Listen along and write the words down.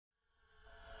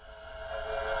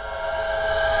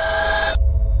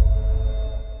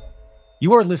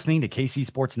You are listening to KC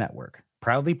Sports Network,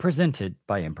 proudly presented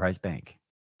by Emprise Bank.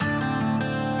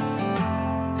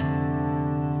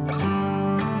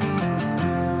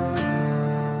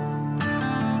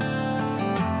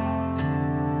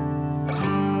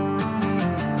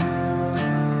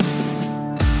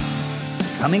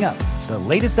 Coming up, the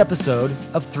latest episode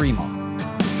of 3MAW.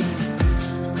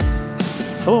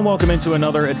 Hello and welcome into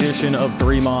another edition of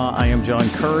 3MAW. I am John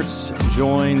Kurtz,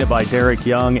 joined by Derek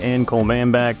Young and Cole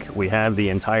Manbeck. We have the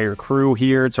entire crew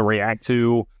here to react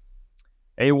to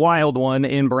a wild one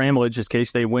in Bramlage as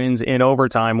K-State wins in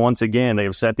overtime. Once again, they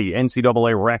have set the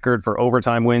NCAA record for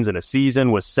overtime wins in a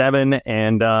season with 7,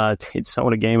 and did so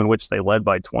in a game in which they led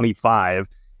by 25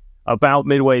 about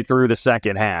midway through the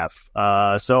second half.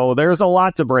 So there's a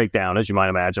lot to break down, as you might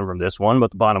imagine, from this one.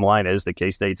 But the bottom line is that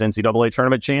K-State's NCAA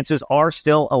tournament chances are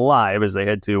still alive as they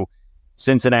head to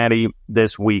Cincinnati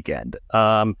this weekend.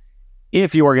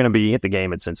 If you are going to be at the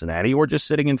game at Cincinnati or just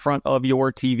sitting in front of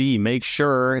your TV, make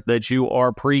sure that you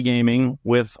are pre-gaming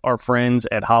with our friends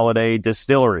at Holiday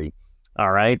Distillery.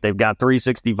 All right, they've got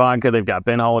 360 vodka, they've got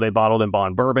Ben Holiday bottled and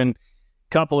bond bourbon.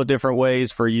 Couple of different ways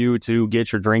for you to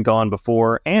get your drink on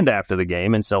before and after the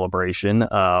game in celebration.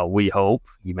 We hope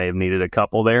you may have needed a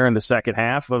couple there in the second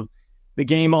half of the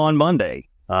game on Monday.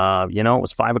 It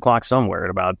was 5 o'clock somewhere at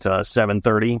about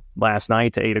 7:30 last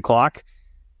night to 8 o'clock.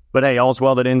 But hey, all's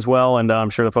well that ends well, and I'm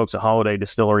sure the folks at Holiday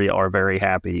Distillery are very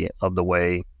happy of the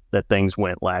way that things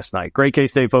went last night. Great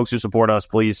K-State folks who support us,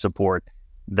 please support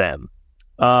them.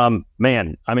 We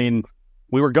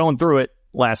were going through it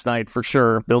last night for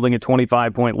sure, building a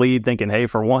 25-point lead, thinking, hey,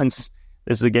 for once,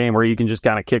 this is a game where you can just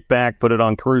kind of kick back, put it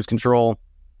on cruise control.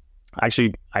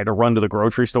 Actually, I had to run to the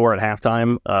grocery store at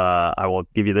halftime. I will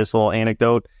give you this little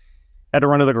anecdote. I had to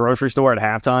run to the grocery store at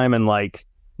halftime and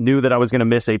knew that I was going to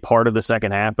miss a part of the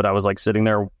second half, but I was sitting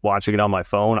there watching it on my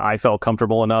phone. I felt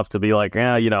comfortable enough to be I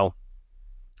can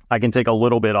take a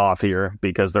little bit off here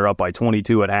because they're up by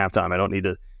 22 at halftime. I don't need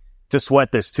to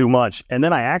sweat this too much. And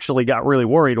then I actually got really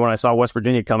worried when I saw West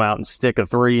Virginia come out and stick a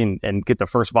three and get the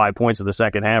first 5 points of the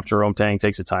second half. Jerome Tang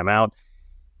takes a timeout.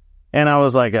 And I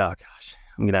was like, oh gosh,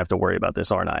 I'm going to have to worry about this,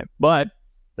 aren't I? But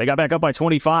they got back up by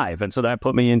 25. And so that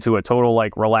put me into a total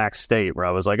relaxed state where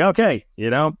I was like, okay,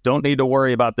 don't need to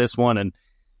worry about this one. And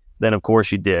then of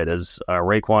course you did as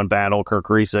Raekwon Battle, Kirk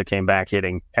Risa came back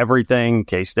hitting everything.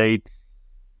 K-State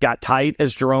got tight,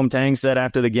 as Jerome Tang said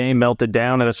after the game, melted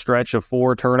down at a stretch of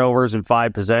 4 turnovers and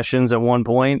 5 possessions at one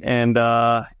point, and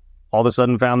all of a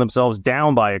sudden found themselves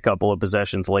down by a couple of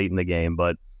possessions late in the game.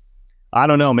 But I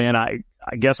don't know, man. I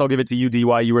guess I'll give it to you,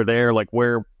 DY. You were there.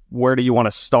 Where do you want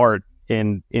to start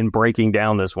in breaking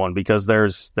down this one? Because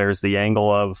there's the angle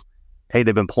of, hey,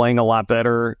 they've been playing a lot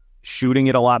better, shooting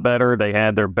it a lot better. They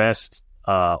had their best,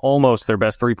 almost their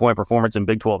best 3-point performance in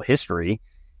Big 12 history.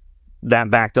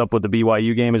 That backed up with the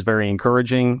BYU game is very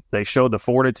encouraging. They showed the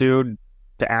fortitude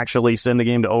to actually send the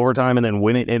game to overtime and then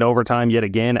win it in overtime yet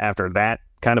again after that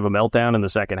kind of a meltdown in the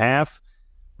second half.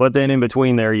 But then in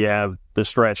between there, you have the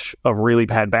stretch of really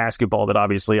bad basketball that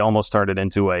obviously almost turned it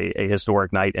into a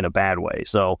historic night in a bad way.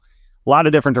 So a lot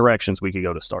of different directions we could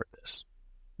go to start this.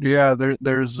 Yeah,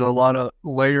 there's a lot of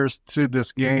layers to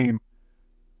this game.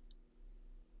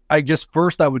 I guess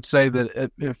first I would say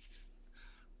that if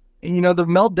the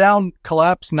meltdown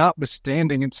collapse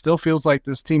notwithstanding, it still feels like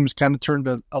this team's kind of turned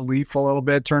a leaf a little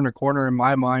bit, turned a corner in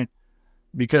my mind,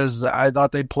 because I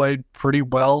thought they played pretty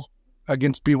well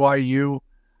against BYU.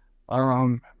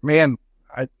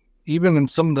 Even in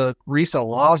some of the recent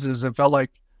losses, it felt like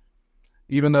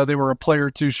even though they were a player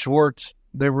too short,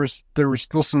 there were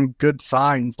still some good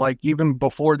signs. Even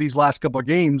before these last couple of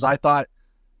games, I thought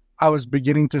I was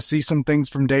beginning to see some things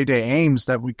from Day-Day Ames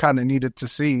that we kind of needed to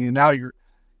see. And now you're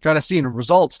kind of seeing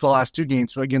results the last 2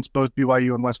 games against both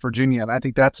BYU and West Virginia. And I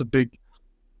think that's a big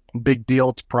deal.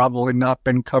 It's probably not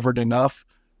been covered enough.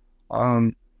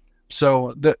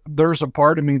 So there's a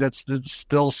part of me that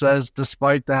still says,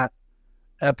 despite that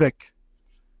epic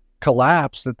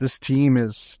collapse, that this team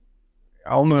is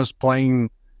almost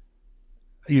playing,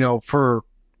 for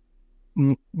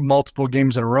multiple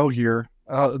games in a row here,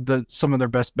 some of their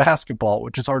best basketball,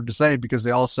 which is hard to say because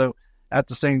they also, at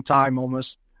the same time,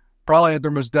 almost probably had their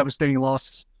most devastating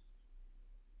losses.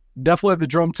 Definitely the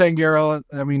Jerome Tang era.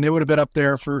 It would have been up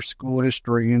there for school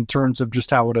history in terms of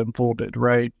just how it unfolded,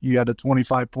 right? You had a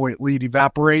 25-point lead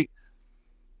evaporate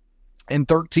in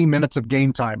 13 minutes of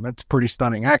game time. That's pretty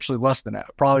stunning. Actually, less than that,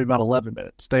 probably about 11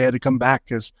 minutes. They had to come back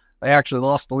because they actually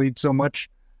lost the lead so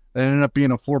much. It ended up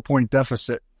being a 4-point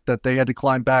deficit that they had to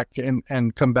climb back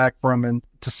and come back from and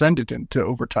to send it into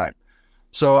overtime.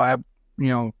 So,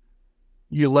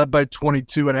 you led by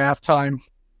 22 at halftime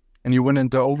and you went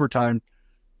into overtime.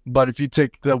 But if you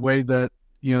take the way that,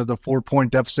 the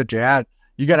 4-point deficit you had,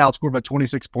 you got outscored by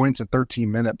 26 points in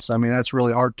 13 minutes. I mean, that's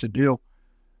really hard to do.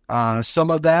 Some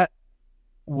of that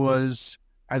was,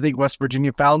 I think West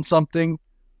Virginia found something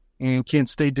and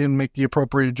Kansas State didn't make the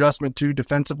appropriate adjustment to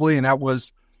defensively, and that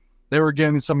was they were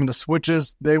getting some of the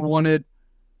switches they wanted.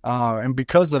 And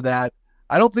because of that,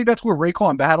 I don't think that's where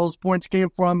Raekwon Battle's points came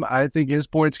from. I think his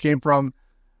points came from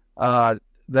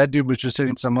that dude was just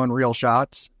hitting some unreal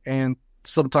shots, and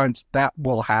sometimes that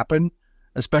will happen,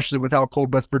 especially with how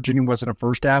cold West Virginia was in the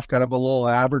first half, kind of a little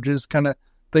averages kind of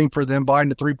thing for them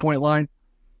behind the 3-point line.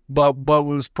 But what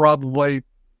was probably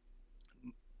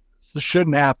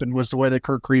shouldn't happen was the way that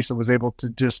Kerr Kriisa was able to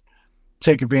just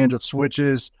take advantage of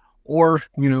switches, or,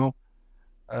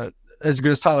 as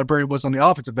good as Tyler Perry was on the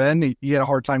offensive end, he had a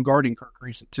hard time guarding Kerr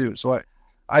Kriisa too. So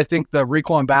I think the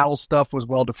Raekwon Battle stuff was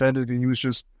well defended, and he was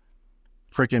just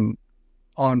freaking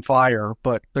on fire.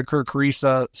 But the Kerr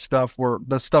Kriisa stuff, were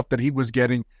the stuff that he was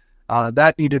getting,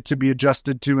 that needed to be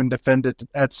adjusted to and defended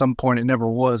at some point. It never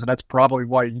was, and that's probably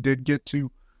why you did get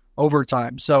to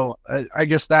overtime. So I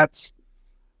guess that's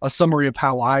a summary of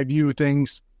how I view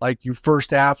things. Like your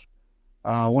first half,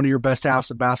 one of your best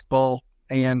halves of basketball,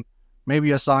 and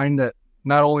maybe a sign that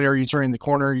not only are you turning the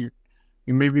corner, you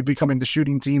may be becoming the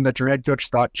shooting team that your head coach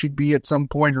thought you'd be at some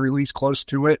point, or at least close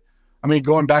to it. I mean,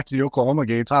 going back to the Oklahoma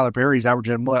game, Tyler Perry's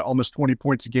averaging almost 20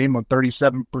 points a game on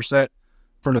 37%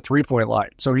 from the 3-point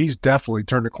line. So he's definitely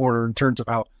turned a corner in terms of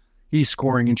how he's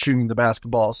scoring and shooting the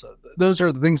basketball. So those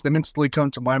are the things that instantly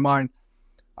come to my mind.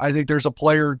 I think there's a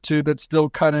player or two that still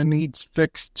kind of needs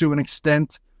fixed to an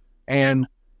extent. And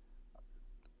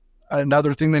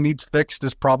another thing that needs fixed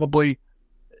is probably,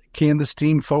 can this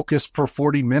team focus for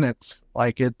 40 minutes?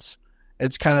 Like it's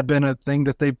kind of been a thing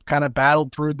that they've kind of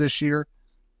battled through this year.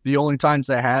 The only times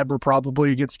they had were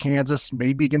probably against Kansas,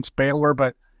 maybe against Baylor,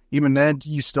 but even then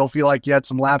you still feel like you had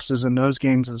some lapses in those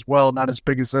games as well, not as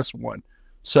big as this one.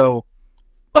 So,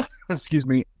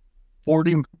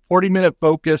 40-minute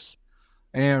focus,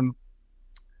 and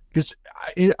because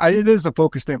it is a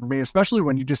focus thing for me, especially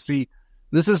when you just see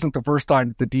this isn't the first time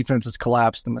that the defense has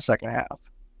collapsed in the second half.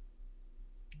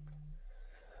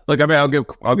 Look, I mean,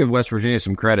 I'll give West Virginia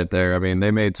some credit there. I mean,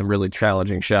 they made some really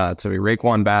challenging shots. I mean,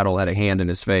 Raekwon Battle had a hand in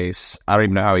his face. I don't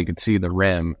even know how he could see the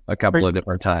rim a couple of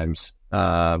different times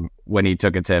when he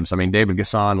took attempts. I mean, David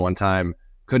Gasson one time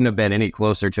couldn't have been any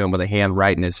closer to him with a hand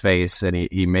right in his face, and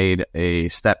he made a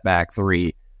step-back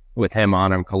three with him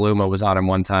on him. Kaluma was on him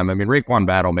one time. I mean, Raekwon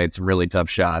Battle made some really tough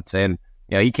shots, and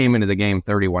he came into the game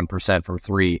 31% from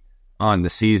three on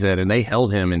the season, and they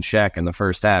held him in check in the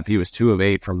first half. He was 2 of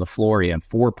 8 from the floor. He had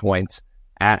 4 points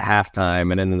at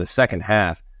halftime, and then in the second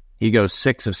half, he goes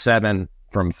 6 of 7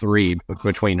 from three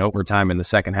between overtime and the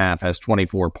second half, has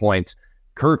 24 points.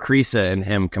 Kerr Kriisa and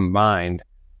him combined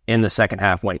in the second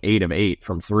half went 8 of 8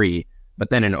 from three,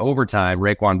 but then in overtime,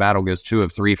 Raekwon Battle goes 2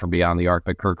 of 3 from beyond the arc,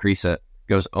 but Kerr Kriisa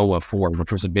goes 0 of 4,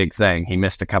 which was a big thing. He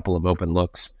missed a couple of open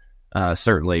looks,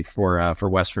 certainly for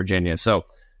West Virginia. So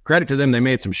credit to them, they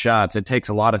made some shots. It takes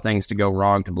a lot of things to go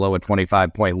wrong to blow a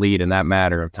 25-point lead in that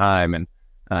matter of time, and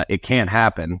it can't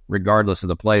happen regardless of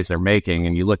the plays they're making.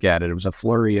 And you look at it, it was a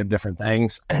flurry of different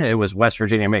things. It was West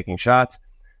Virginia making shots.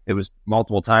 It was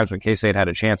multiple times when K-State had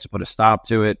a chance to put a stop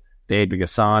to it. David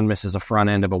Gasson misses a front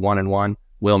end of a 1-and-1.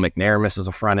 Will McNair misses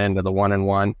a front end of the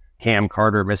 1-and-1. Cam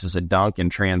Carter misses a dunk in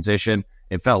transition.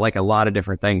 It felt like a lot of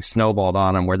different things snowballed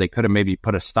on them where they could have maybe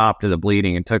put a stop to the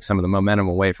bleeding and took some of the momentum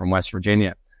away from West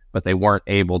Virginia, but they weren't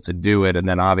able to do it. And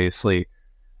then obviously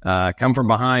come from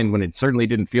behind when it certainly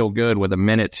didn't feel good with a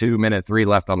minute 2, minute 3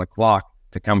 left on the clock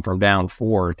to come from down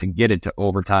 4 to get it to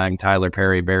overtime. Tyler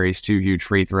Perry buries 2 huge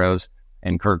free throws,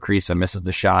 and Kerr Kriisa misses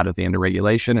the shot at the end of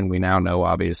regulation. And we now know,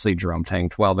 obviously, Jerome Tang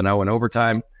 12-0 in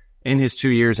overtime in his 2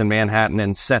 years in Manhattan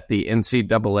and set the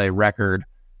NCAA record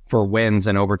for wins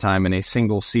in overtime in a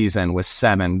single season with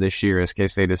 7 this year, as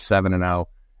K-State is 7-0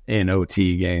 in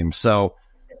OT games. So,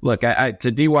 look,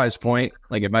 to DY's point,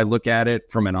 like if I look at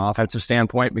it from an offensive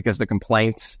standpoint, because the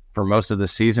complaints for most of the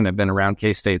season have been around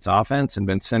K-State's offense and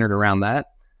been centered around that,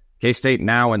 K-State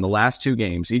now in the last 2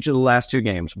 games, each of the last 2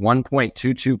 games,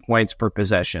 1.22 points per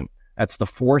possession. That's the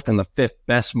 4th and the 5th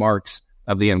best marks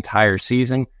of the entire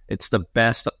season. It's the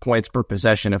best points per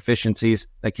possession efficiencies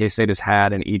that K-State has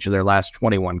had in each of their last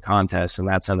 21 contests, and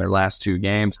that's in their last 2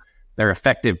 games. Their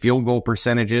effective field goal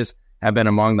percentages have been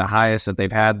among the highest that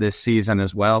they've had this season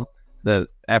as well. The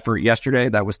effort yesterday,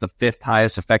 that was the 5th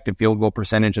highest effective field goal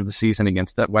percentage of the season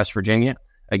against West Virginia.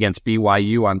 Against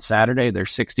BYU on Saturday, their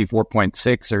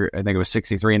 64.6, or I think it was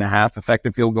 63.5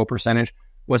 effective field goal percentage,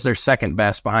 was their second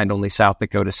best behind only South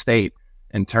Dakota State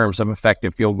in terms of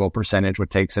effective field goal percentage, which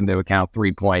takes into account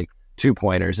 3-point,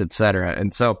 2-pointers, et cetera.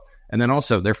 And then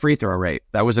also their free throw rate.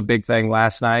 That was a big thing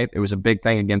last night. It was a big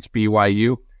thing against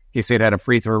BYU. K-State had a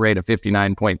free throw rate of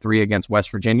 59.3 against West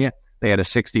Virginia. They had a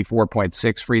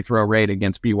 64.6 free throw rate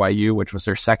against BYU, which was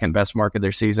their second best mark of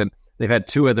their season. They've had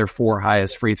 2 of their 4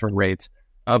 highest free throw rates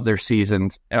of their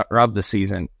seasons, or of the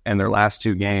season, and their last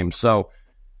 2 games. So,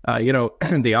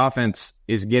 the offense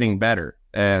is getting better.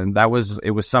 And it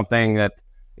was something that,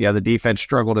 the defense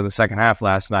struggled in the second half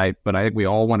last night, but I think we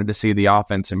all wanted to see the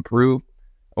offense improve.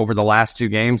 Over the last 2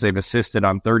 games, they've assisted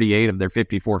on 38 of their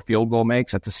 54 field goal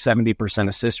makes. That's a 70%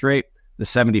 assist rate. The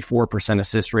 74%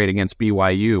 assist rate against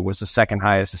BYU was the second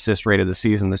highest assist rate of the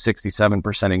season. The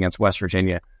 67% against West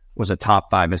Virginia was a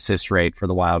top 5 assist rate for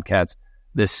the Wildcats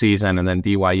this season. And then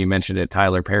DY, you mentioned it,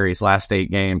 Tyler Perry's last 8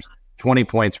 games, 20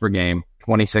 points per game,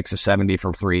 26 of 70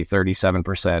 from 3,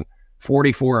 37%,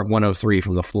 44 of 103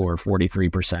 from the floor,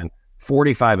 43%,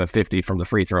 45 of 50 from the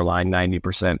free throw line,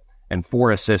 90%, and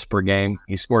 4 assists per game.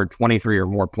 He scored 23 or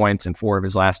more points in 4 of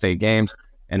his last 8 games.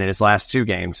 And in his last 2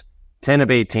 games, 10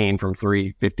 of 18 from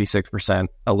 3, 56%,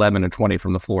 11 of 20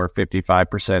 from the floor,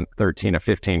 55%, 13 of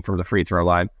 15 from the free throw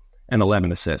line, and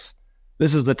 11 assists.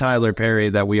 This is the Tyler Perry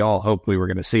that we all hoped we were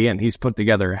going to see, and he's put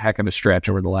together a heck of a stretch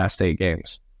over the last 8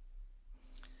 games.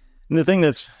 And the thing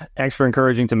that's extra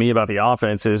encouraging to me about the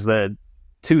offense is that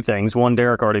 2 things. One,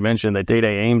 Derek already mentioned that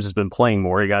Day-Day Ames has been playing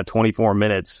more. He got 24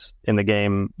 minutes in the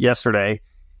game yesterday,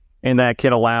 and that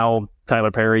can allow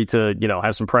Tyler Perry to,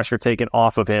 have some pressure taken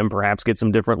off of him, perhaps get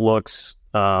some different looks,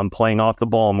 playing off the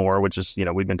ball more, which is,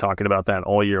 we've been talking about that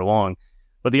all year long.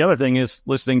 But the other thing is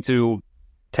listening to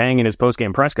Tang in his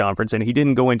post-game press conference, and he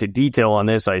didn't go into detail on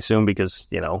this, I assume, because,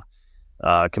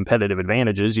 competitive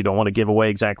advantages. You don't want to give away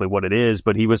exactly what it is,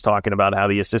 but he was talking about how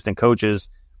the assistant coaches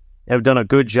have done a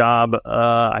good job.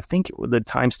 I think the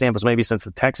timestamp was maybe since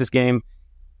the Texas game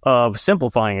of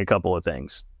simplifying a couple of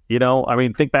things.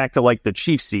 Think back to like the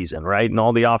Chiefs season, right? And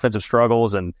all the offensive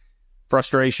struggles and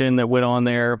frustration that went on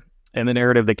there. And the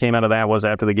narrative that came out of that was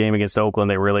after the game against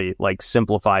Oakland, they really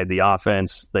simplified the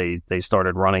offense. They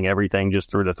started running everything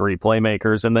just through the 3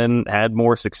 playmakers and then had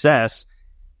more success.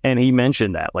 And he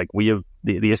mentioned that we have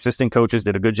the assistant coaches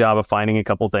did a good job of finding a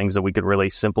couple things that we could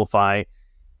really simplify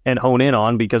and hone in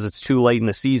on because it's too late in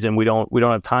the season. We don't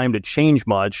have time to change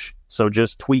much. So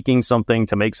just tweaking something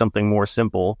to make something more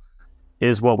simple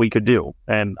is what we could do.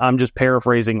 And I'm just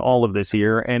paraphrasing all of this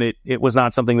here. And it was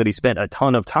not something that he spent a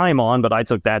ton of time on, but I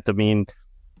took that to mean,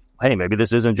 hey, maybe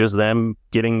this isn't just them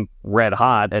getting red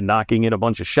hot and knocking in a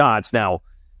bunch of shots. Now,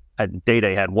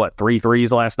 Day-Day had 3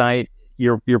 threes last night.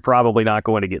 You're probably not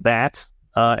going to get that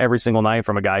every single night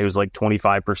from a guy who's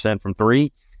 25% from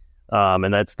 3.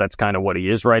 And that's kind of what he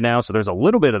is right now. So there's a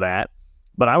little bit of that.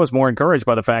 But I was more encouraged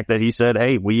by the fact that he said,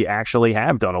 hey, we actually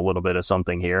have done a little bit of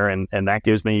something here. And that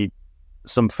gives me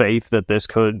some faith that this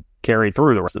could carry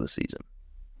through the rest of the season.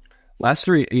 Last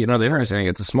 3, the interesting thing,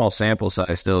 it's a small sample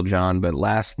size still, John, but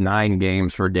last 9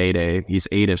 games for Day-Day, he's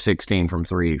 8 of 16 from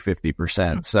 3,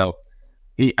 50%. So,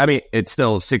 it's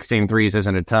still 16 threes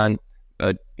isn't a ton,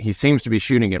 but he seems to be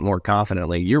shooting it more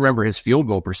confidently. You remember his field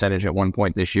goal percentage at one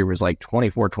point this year was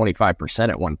 24, 25%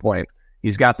 at one point.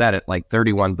 He's got that at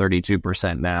 31,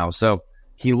 32% now. So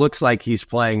he looks like he's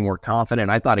playing more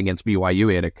confident. I thought against BYU,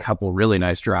 he had a couple really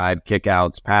nice drive,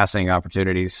 kickouts, passing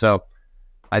opportunities. So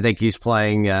I think he's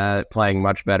playing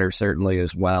much better, certainly,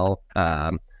 as well.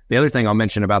 The other thing I'll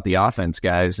mention about the offense,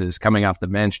 guys, is coming off the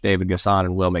bench, David Gasson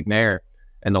and Will McNair.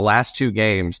 In the last 2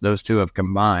 games, those 2 have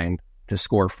combined to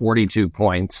score 42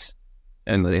 points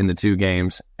in the 2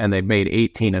 games, and they've made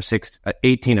 18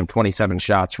 of 27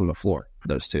 shots from the floor,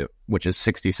 those 2, which is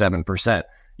 67%.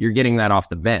 You're getting that off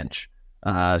the bench,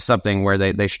 something where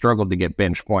they struggled to get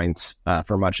bench points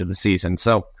for much of the season.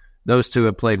 So those 2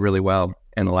 have played really well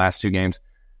in the last 2 games.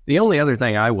 The only other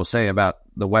thing I will say about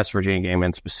the West Virginia game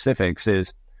in specifics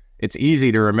is it's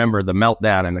easy to remember the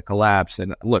meltdown and the collapse.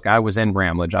 And look, I was in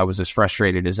Bramlage. I was as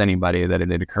frustrated as anybody that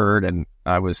it had occurred. And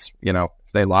I was, if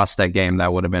they lost that game,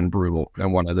 that would have been brutal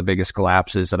and one of the biggest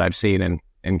collapses that I've seen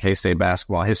in K-State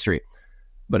basketball history.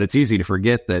 But it's easy to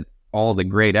forget that all the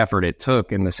great effort it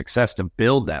took and the success to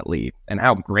build that lead and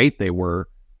how great they were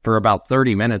for about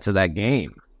 30 minutes of that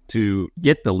game to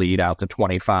get the lead out to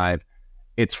 25.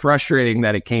 It's frustrating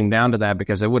that it came down to that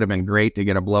because it would have been great to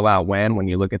get a blowout win when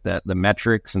you look at the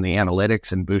metrics and the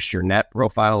analytics and boost your net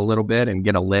profile a little bit and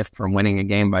get a lift from winning a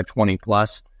game by 20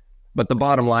 plus. But the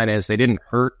bottom line is they didn't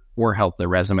hurt or help their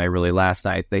resume really last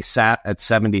night. They sat at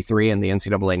 73 in the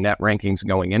NCAA net rankings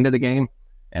going into the game,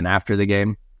 and after the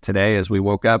game today, as we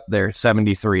woke up, they're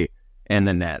 73 in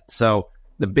the net. So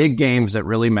the big games that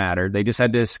really matter, they just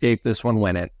had to escape this one,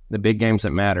 win it. The big games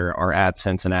that matter are at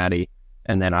Cincinnati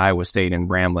and then Iowa State and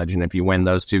Bramlage. And if you win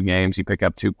those 2 games, you pick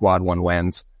up 2 quad 1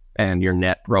 wins, and your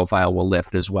net profile will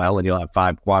lift as well, and you'll have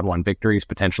 5 quad 1 victories,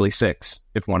 potentially 6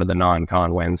 if one of the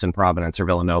non-con wins in Providence or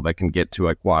Villanova can get to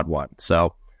a quad 1.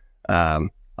 So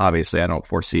obviously I don't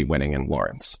foresee winning in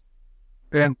Lawrence.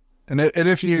 And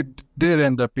if you did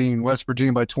end up being West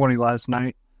Virginia by 20 last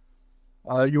night,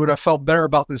 you would have felt better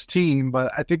about this team.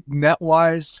 But I think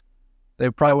net-wise, they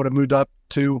probably would have moved up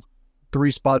 2-3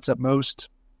 spots at most.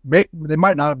 They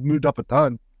might not have moved up a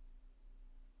ton.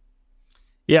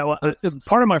 Yeah, well,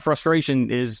 part of my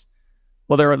frustration is,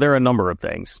 well, there are a number of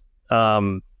things.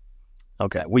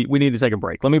 Okay, we need to take a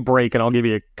break. Let me break, and I'll give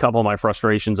you a couple of my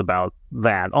frustrations about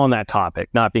that, on that topic,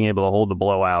 not being able to hold the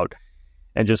blowout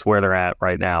and just where they're at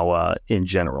right now in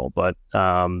general. But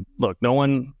look, no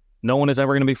one is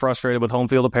ever going to be frustrated with Home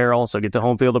Field Apparel, so get to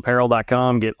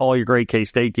homefieldapparel.com, get all your great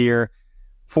K-State gear,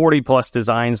 40-plus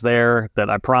designs there that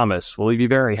I promise will leave you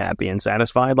very happy and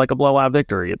satisfied, like a blowout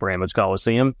victory at Bramlage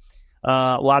Coliseum.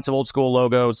 Lots of old school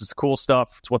logos. It's cool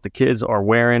stuff. It's what the kids are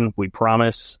wearing. We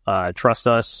promise. Trust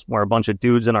us. We're a bunch of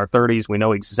dudes in our 30s. We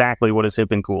know exactly what is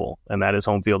hip and cool, and that is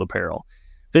Home Field Apparel.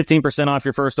 15% off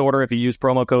your first order if you use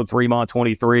promo code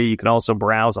 3MAW23. You can also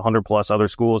browse 100-plus other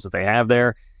schools that they have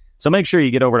there. So make sure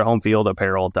you get over to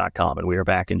homefieldapparel.com, and we are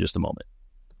back in just a moment.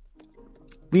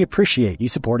 We appreciate you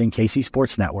supporting KC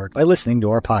Sports Network by listening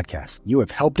to our podcast. You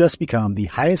have helped us become the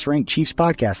highest-ranked Chiefs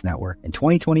podcast network in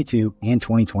 2022 and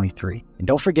 2023. And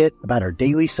don't forget about our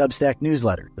daily Substack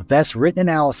newsletter, the best written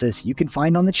analysis you can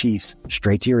find on the Chiefs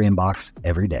straight to your inbox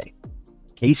every day.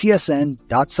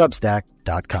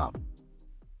 kcsn.substack.com.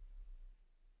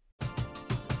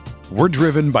 We're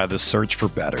driven by the search for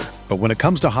better. But when it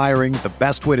comes to hiring, the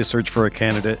best way to search for a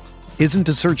candidate isn't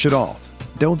to search at all.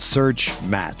 Don't search,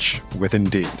 match with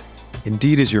Indeed.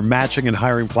 Indeed is your matching and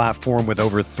hiring platform with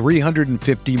over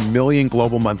 350 million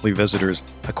global monthly visitors,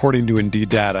 according to Indeed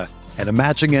data, and a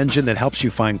matching engine that helps you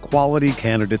find quality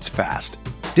candidates fast.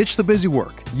 Ditch the busy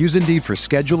work. Use Indeed for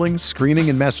scheduling, screening,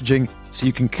 and messaging so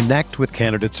you can connect with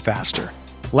candidates faster.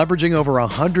 Leveraging over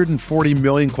 140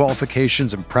 million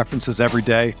qualifications and preferences every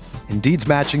day, Indeed's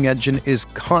matching engine is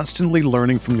constantly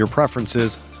learning from your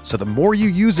preferences, so the more you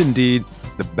use Indeed,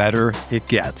 the better it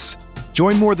gets.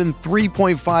 Join more than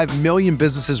 3.5 million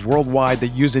businesses worldwide that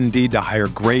use Indeed to hire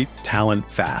great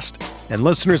talent fast. And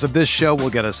listeners of this show will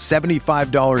get a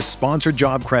 $75 sponsored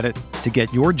job credit to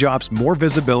get your jobs more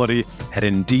visibility at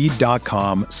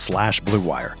Indeed.com/Blue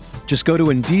Wire. Just go to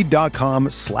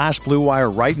Indeed.com/Blue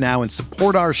Wire right now and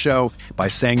support our show by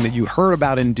saying that you heard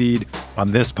about Indeed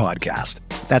on this podcast.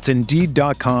 That's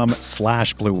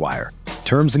Indeed.com/Blue Wire.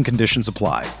 Terms and conditions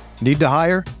apply. Need to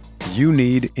hire? You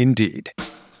need Indeed.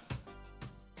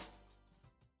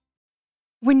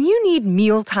 When you need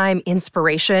mealtime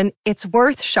inspiration, it's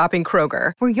worth shopping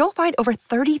Kroger, where you'll find over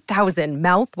 30,000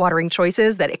 mouth-watering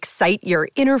choices that excite your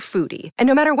inner foodie. And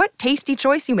no matter what tasty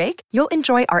choice you make, you'll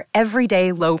enjoy our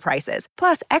everyday low prices,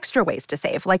 plus extra ways to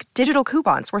save, like digital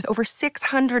coupons worth over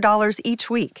 $600 each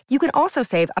week. You can also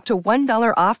save up to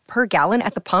 $1 off per gallon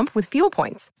at the pump with fuel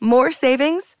points. More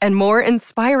savings and more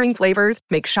inspiring flavors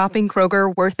make shopping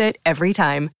Kroger worth it every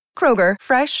time. Kroger,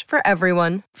 fresh for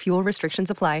everyone. Fuel restrictions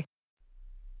apply.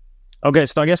 Okay,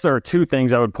 so I guess there are 2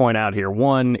 things I would point out here.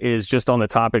 One is just on the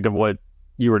topic of what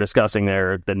you were discussing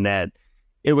there, the net.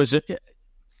 It was,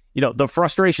 the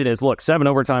frustration is, look, 7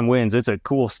 overtime wins. It's a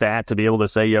cool stat to be able to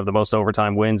say you have the most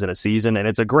overtime wins in a season, and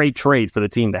it's a great trait for the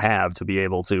team to have, to be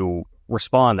able to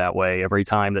respond that way every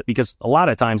time. Because a lot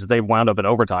of times that they've wound up in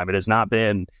overtime, it has not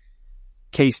been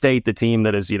K-State, the team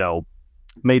that has,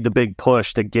 made the big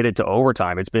push to get it to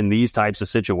overtime. It's been these types of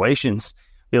situations.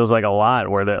 Feels like a lot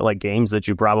where like games that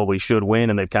you probably should win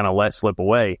and they've kind of let slip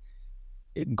away.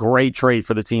 Great trait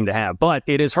for the team to have, but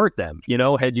it has hurt them.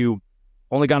 Had you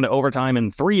only gone to overtime in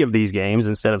 3 of these games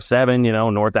instead of 7,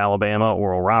 North Alabama,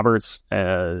 Oral Roberts,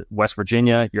 West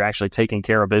Virginia, you're actually taking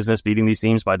care of business, beating these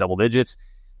teams by double digits.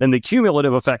 Then the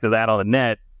cumulative effect of that on the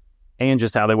net and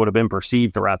just how they would have been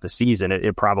perceived throughout the season,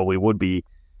 it probably would be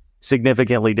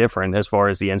significantly different as far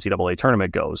as the NCAA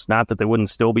tournament goes. Not that they wouldn't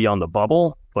still be on the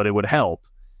bubble, but it would help.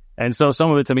 And so some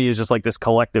of it to me is just like this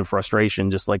collective frustration,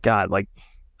 just like, God, like,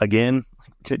 again,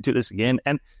 to do this again.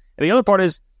 And the other part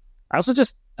is, I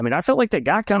felt like they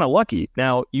got kind of lucky.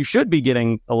 Now, you should be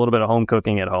getting a little bit of home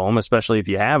cooking at home, especially if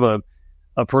you have a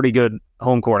pretty good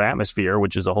home court atmosphere,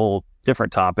 which is a whole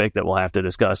different topic that we'll have to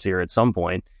discuss here at some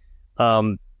point.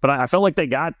 But I felt like they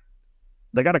got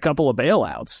a couple of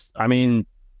bailouts. I mean,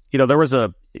 there was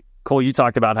Cole, you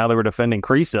talked about how they were defending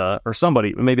Kriisa, or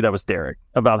somebody, maybe that was Derek,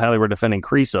 about how they were defending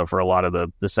Kriisa for a lot of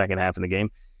the second half of the game.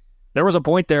 There was a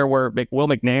point there where Will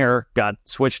McNair got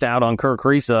switched out on Kerr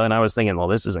Kriisa, and I was thinking, well,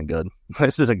 this isn't good.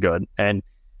 This isn't good. And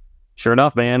sure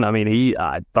enough, man, I mean,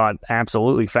 I thought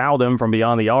absolutely fouled him from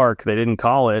beyond the arc. They didn't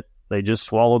call it. They just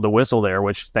swallowed the whistle there,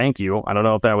 which, thank you. I don't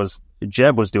know if that was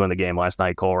Jeb was doing the game last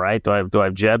night, Cole, right? Do I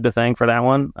have Jeb to thank for that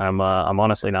one? I'm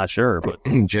honestly not sure. But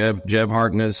Jeb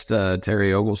Hartness,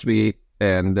 Terry Oglesby,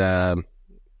 and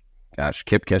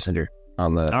Kip Kissinger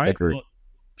on the all right. Well,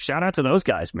 shout out to those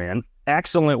guys, man.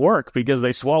 Excellent work, because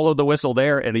they swallowed the whistle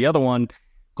there. And the other one,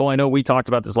 Cole, I know we talked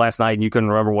about this last night and you couldn't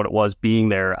remember what it was being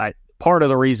there. Part of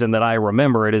the reason that I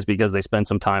remember it is because they spent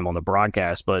some time on the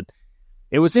broadcast, but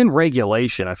it was in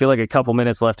regulation. I feel like a couple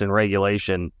minutes left in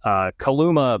regulation.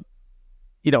 Kaluma,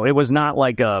 it was not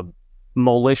like a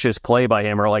malicious play by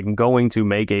him or like going to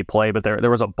make a play, but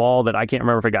there was a ball that I can't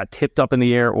remember if it got tipped up in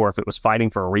the air or if it was fighting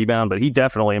for a rebound, but he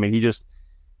definitely,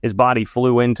 his body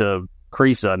flew into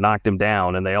Kriisa, knocked him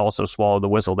down, and they also swallowed the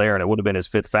whistle there, and it would have been his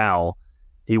fifth foul.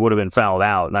 He would have been fouled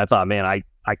out. And I thought, man,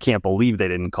 I can't believe they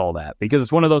didn't call that, because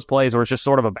it's one of those plays where it's just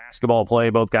sort of a basketball play.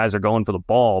 Both guys are going for the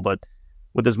ball, but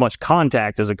with as much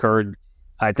contact as occurred,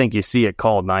 I think you see it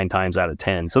called 9 times out of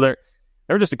 10. So there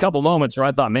were just a couple moments where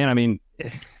I thought, man,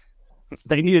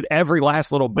 they needed every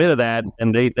last little bit of that,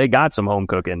 and they got some home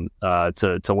cooking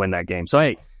to win that game. So,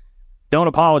 hey, don't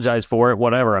apologize for it,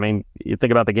 whatever. You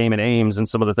think about the game in Ames and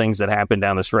some of the things that happened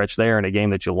down the stretch there in a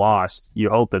game that you lost. You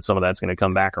hope that some of that's going to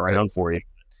come back around for you.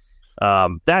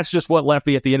 That's just what left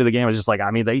me at the end of the game. I was just like,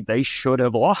 they should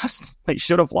have lost. They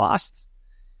should have lost.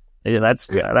 Yeah,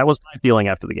 that was my feeling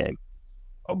after the game.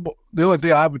 The only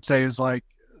thing I would say is, like,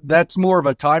 that's more of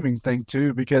a timing thing,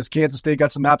 too, because Kansas State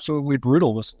got some absolutely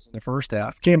brutal whistles in the first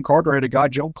half. Cam Carter had a guy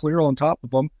jump clear on top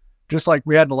of him, just like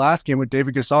we had in the last game with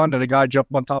David Gasson, had a guy jump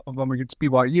on top of him against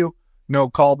BYU. No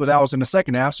call, but that was in the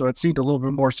second half, so it seemed a little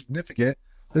bit more significant.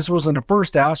 This was in the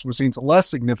first half, so it seems less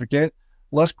significant,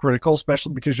 less critical,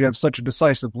 especially because you have such a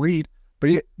decisive lead.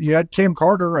 But you had Cam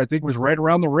Carter, I think, was right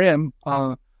around the rim,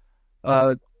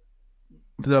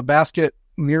 the basket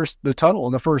near the tunnel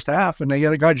in the first half, and they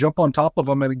had a guy jump on top of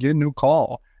him, and again, no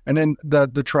call. And then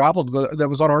the travel that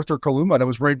was on Arthur Kaluma that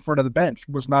was right in front of the bench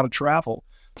was not a travel.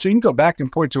 So you can go back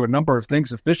and point to a number of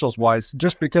things officials-wise.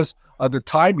 Just because of the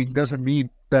timing doesn't mean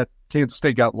that Kansas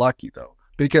State got lucky, though.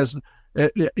 Because,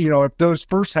 if those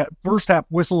first half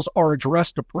whistles are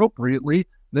addressed appropriately,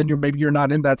 then you're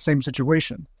not in that same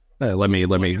situation. Let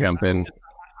me jump in.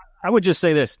 I would just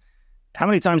say this. How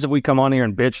many times have we come on here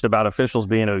and bitched about officials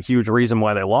being a huge reason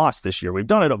why they lost this year? We've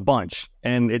done it a bunch,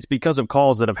 and it's because of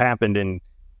calls that have happened in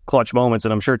clutch moments.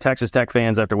 And I'm sure Texas Tech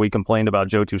fans, after we complained about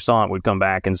Joe Toussaint, would come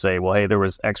back and say, well, hey, there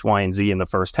was X, Y, and Z in the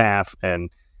first half. And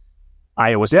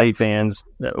Iowa State fans,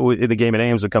 in the game at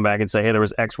Ames, would come back and say, hey, there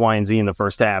was X, Y, and Z in the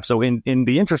first half. So in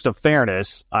the interest of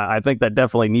fairness, I think that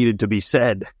definitely needed to be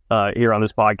said here on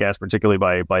this podcast,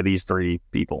 particularly by these three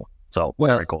people. So,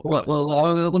 sorry, Cole. Well,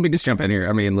 let me just jump in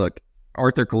here. Look,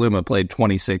 Arthur Kaluma played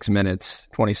 27 minutes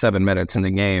in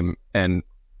the game, and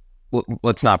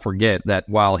let's not forget that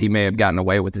while he may have gotten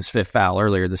away with his fifth foul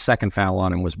earlier, the second foul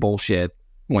on him was bullshit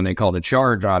when they called a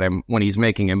charge on him when he's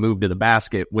making a move to the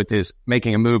basket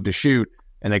making a move to shoot,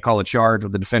 and they call a charge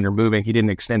with the defender moving. He didn't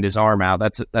extend his arm out.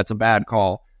 That's a bad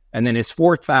call. And then his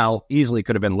fourth foul easily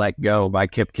could have been let go by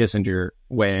Kip Kissinger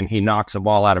when he knocks a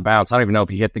ball out of bounds. I don't even know if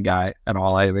he hit the guy at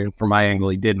all. From my angle,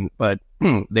 he didn't, but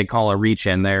they call a reach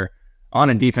in there on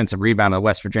a defensive rebound that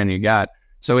West Virginia got.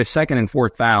 So his second and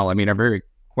fourth foul, are very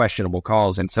questionable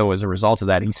calls. And so as a result of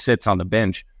that, he sits on the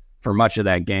bench for much of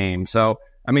that game. So,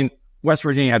 West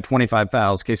Virginia had 25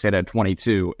 fouls. K-State had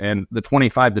 22. And the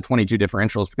 25 to 22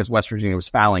 differential is because West Virginia was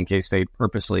fouling K-State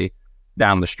purposely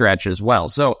down the stretch as well.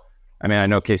 So, I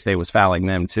know K-State was fouling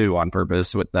them too on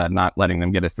purpose with not letting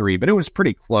them get a three, but it was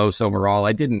pretty close overall.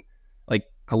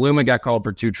 Kaluma got called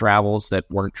for 2 travels that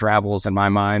weren't travels in my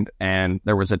mind, and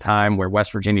there was a time where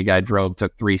West Virginia guy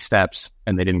took 3 steps,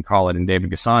 and they didn't call it, and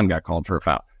David Gasson got called for a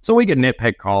foul. So we could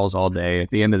nitpick calls all day. At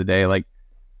the end of the day,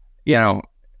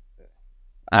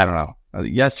 I don't know.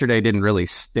 Yesterday didn't really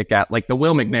stick out. Like the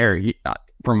Will McNair,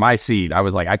 from my seat, I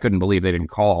was like, I couldn't believe they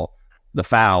didn't call the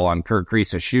foul on Kerr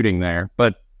Kriisa shooting there.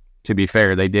 But to be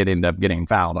fair, they did end up getting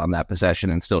fouled on that possession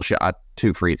and still shot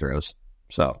 2 free throws.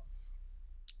 So.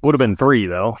 Would have been 3,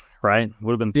 though, right?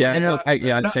 Would have been 3.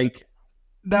 I'd take.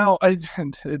 Now,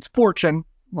 it's fortune,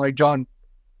 like John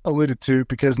alluded to,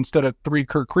 because instead of 3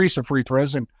 Kerr Kriisa free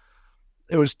throws, and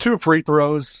it was 2 free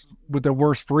throws with the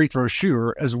worst free throw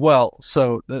shooter as well.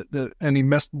 So, and he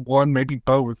missed 1, maybe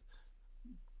both.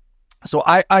 So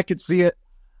I could see it.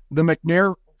 The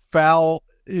McNair foul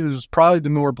it was probably the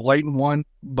more blatant one,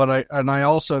 but I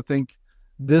also think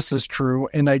this is true,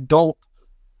 and I don't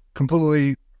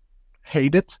completely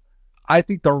hate it. I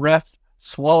think the ref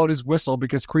swallowed his whistle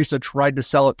because Kriisa tried to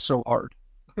sell it so hard.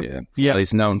 Yeah.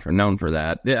 He's known for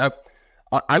that. Yeah,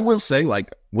 I will say,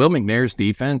 like, Will McNair's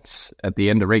defense at the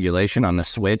end of regulation on the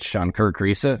switch on Kerr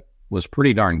Kriisa was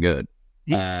pretty darn good.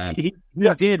 He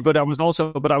did, but I was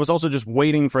also just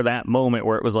waiting for that moment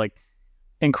where it was like,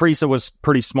 and Kriisa was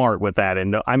pretty smart with that.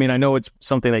 And I mean, I know it's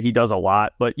something that he does a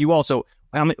lot, but you also,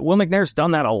 Will McNair's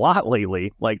done that a lot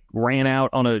lately, like ran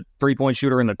out on a 3-point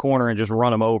shooter in the corner and just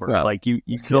run him over. Well, like you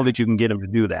feel that you can get him to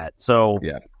do that. So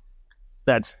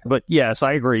but yes,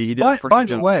 I agree. He did. By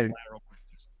the way,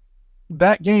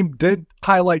 that game did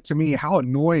highlight to me how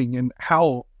annoying and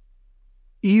how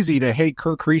easy to hate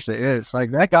Kerr Kriisa is.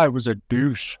 Like, that guy was a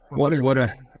douche. What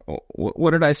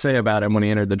did I say about him when he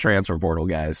entered the transfer portal,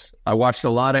 guys? I watched a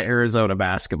lot of Arizona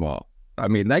basketball. I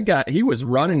mean, that guy, he was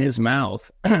running his mouth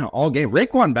all game.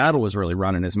 Raekwon Battle was really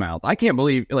running his mouth. I can't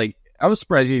believe, like, I was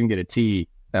surprised he didn't get a T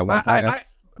at one point.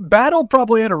 Battle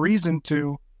probably had a reason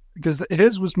to, because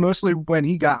his was mostly when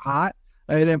he got hot.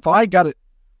 And if I got it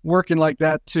working like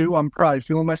that too, I'm probably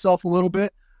feeling myself a little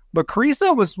bit. But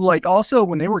Kriisa was like, also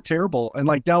when they were terrible and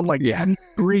like down like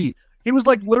 3, he was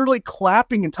like literally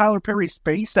clapping in Tyler Perry's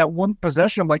face that one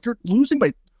possession. I'm like, you're losing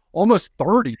by almost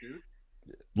 30, dude.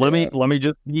 Let me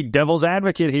just be devil's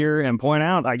advocate here and point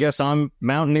out, I guess I'm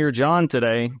Mountaineer John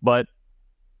today, but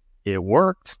it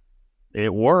worked.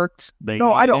 It worked.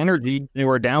 Energy. They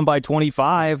were down by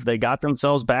 25. They got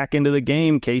themselves back into the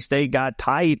game. K-State got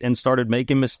tight and started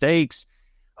making mistakes.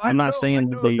 I'm not saying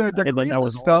that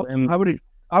was stuff.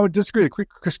 I would disagree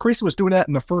because Kriisa was doing that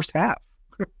in the first half.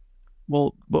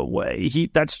 Well, but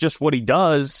that's just what he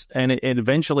does, and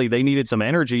eventually they needed some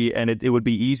energy, and it would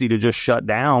be easy to just shut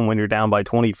down when you're down by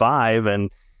 25, and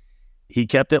he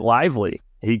kept it lively.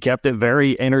 He kept it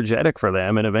very energetic for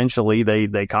them, and eventually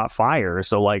they caught fire.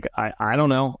 So, like, I don't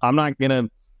know. I'm not going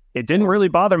to – it didn't really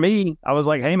bother me. I was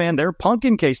like, hey, man, they're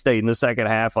punking K-State in the second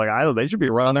half. Like, they should be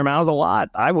running their mouths a lot.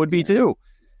 I would be too.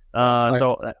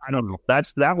 So I don't know.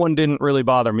 That one didn't really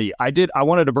bother me. I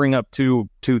wanted to bring up two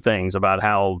things about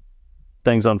how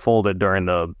things unfolded during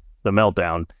the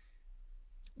meltdown.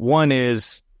 One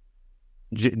is,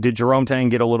 did Jerome Tang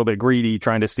get a little bit greedy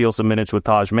trying to steal some minutes with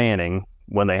Taj Manning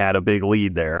when they had a big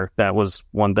lead there? That was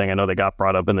one thing I know they got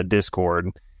brought up in the Discord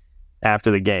after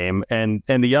the game. And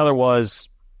the other was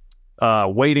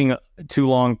waiting too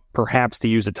long perhaps to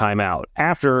use a timeout.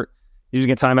 After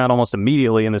using a timeout almost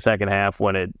immediately in the second half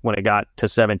when it got to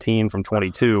 17 from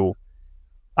 22,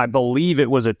 I believe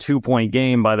it was a 2-point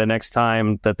game by the next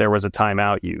time that there was a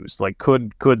timeout used. Like,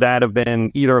 could that have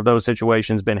been, either of those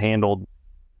situations been handled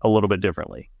a little bit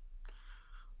differently?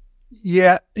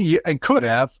 Yeah, it could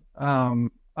have.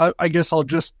 I guess I'll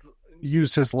just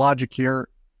use his logic here.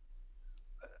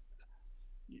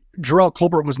 Jarrell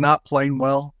Colbert was not playing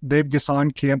well. Dave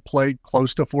Gasson can't play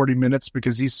close to 40 minutes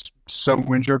because he's so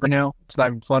injured right now. It's not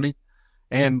even funny.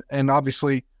 And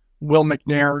obviously, Will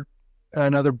McNair,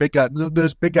 another big guy.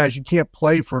 Those big guys, you can't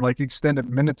play for like extended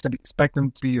minutes and expect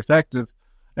them to be effective.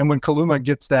 And when Kaluma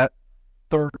gets that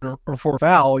third or fourth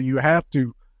foul, you have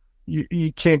to.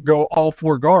 You can't go all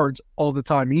 4 guards all the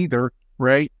time either,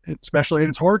 right? Especially, and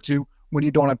it's hard to when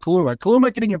you don't have Kaluma.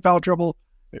 Kaluma getting in foul trouble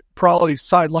probably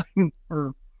sideline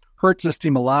or hurts this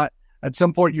team a lot. At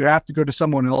some point, you have to go to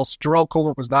someone else. Jarrell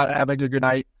Colbert was not having a good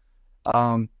night.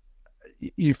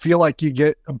 You feel like you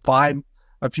get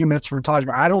a few minutes from Taj.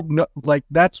 I don't know. Like,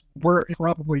 that's where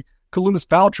probably Kaluma's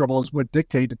foul trouble is what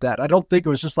dictated that. I don't think it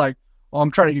was just like,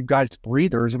 I'm trying to give guys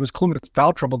breathers. It was Kaluma's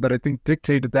foul trouble that I think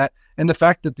dictated that. And the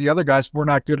fact that the other guys were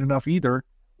not good enough either.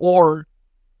 Or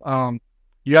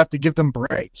you have to give them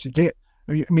breaks. You can't.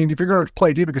 I mean, if you're going to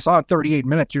play David Gasson 38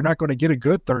 minutes, you're not going to get a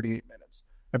good 38 minutes.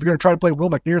 If you're going to try to play Will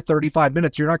McNair 35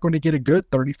 minutes, you're not going to get a good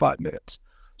 35 minutes.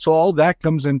 So all that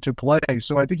comes into play.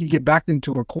 So I think you get back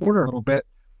into a corner a little bit,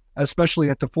 especially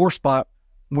at the 4 spot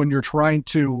when you're trying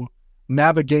to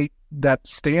navigate that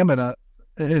stamina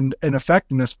and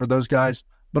effectiveness for those guys,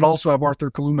 but also have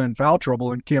Arthur Kaluma in foul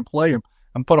trouble and can't play him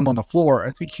and put him on the floor.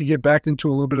 I think you get back into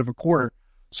a little bit of a corner.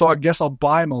 So I guess I'll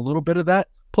buy him a little bit of that.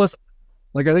 Plus,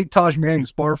 like, I think Taj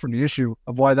Manning's far from the issue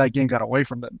of why that game got away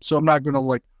from them. So I'm not going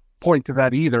to point to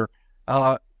that either.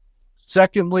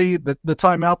 Secondly, the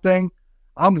timeout thing,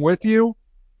 I'm with you.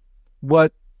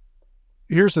 But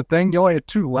here's the thing. You only had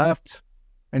 2 left,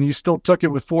 and you still took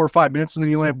it with 4 or 5 minutes, and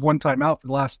then you only have 1 timeout for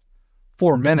the last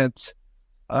 4 minutes.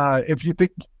 If you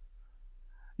think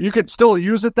you could still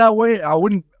use it that way, I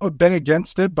wouldn't have been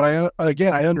against it. But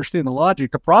I understand the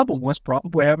logic. The problem was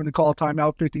probably having to call a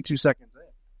timeout 52 seconds in.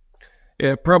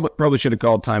 Yeah, probably should have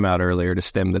called timeout earlier to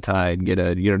stem the tide,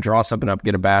 draw something up,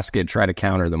 get a basket, try to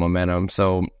counter the momentum.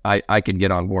 So I could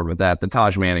get on board with that. The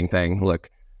Taj Manning thing,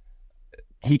 look,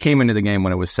 he came into the game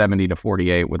when it was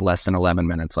 70-48 with less than 11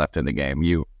 minutes left in the game.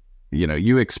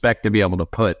 You expect to be able to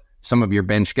put some of your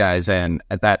bench guys in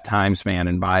at that time span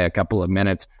and buy a couple of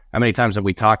minutes. How many times have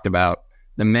we talked about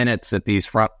the minutes that these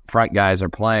front guys are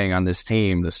playing on this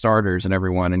team, the starters and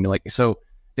everyone? And so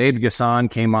Dave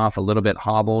Gasson came off a little bit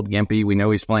hobbled. Gimpy, we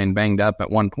know he's playing banged up at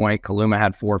one point. Kaluma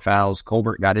had 4 fouls.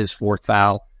 Colbert got his 4th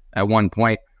foul at one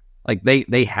point. Like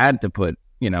they had to put,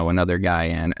 another guy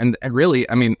in. And really,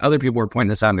 I mean, other people were pointing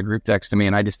this out in the group text to me,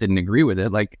 and I just didn't agree with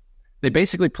it. Like, they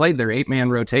basically played their 8-man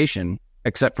rotation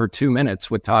except for 2 minutes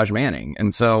with Taj Manning.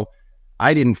 And so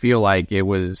I didn't feel like it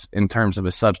was, in terms of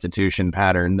a substitution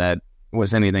pattern, that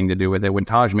was anything to do with it. When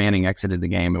Taj Manning exited the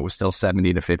game, it was still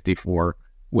 70-54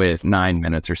 with 9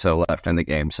 minutes or so left in the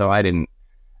game. So I didn't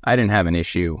have an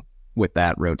issue with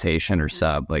that rotation or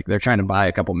sub. Like, they're trying to buy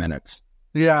a couple minutes.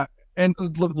 Yeah, and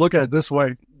look at it this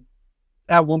way.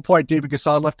 At one point, David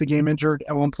Gasson left the game injured.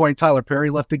 At one point, Tyler Perry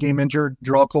left the game injured.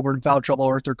 Jarrell Colbert in foul trouble.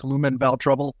 Arthur Kaluma in foul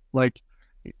trouble. Like,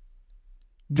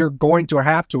 you're going to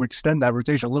have to extend that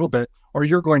rotation a little bit, or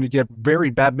you're going to get very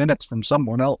bad minutes from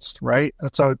someone else, right?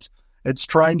 So it's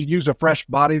trying to use a fresh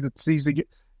body that's easy.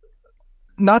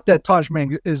 Not that Taj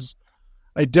Manning is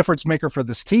a difference maker for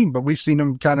this team, but we've seen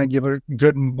him kind of give a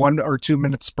good 1 or 2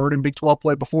 minute spurt in Big 12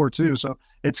 play before too. So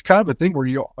it's kind of a thing where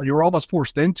you're almost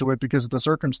forced into it because of the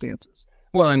circumstances.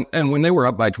 Well, and when they were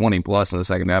up by 20 plus in the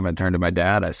second half, I turned to my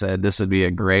dad. I said, this would be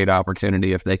a great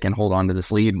opportunity if they can hold on to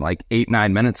this lead. Like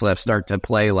 8-9 minutes left, start to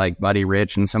play like Buddy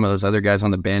Rich and some of those other guys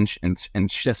on the bench and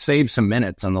just save some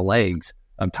minutes on the legs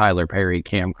of Tyler Perry,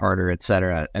 Cam Carter,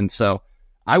 etc. And so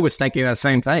I was thinking that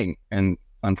same thing. And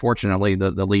unfortunately,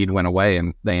 the lead went away,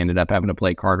 and they ended up having to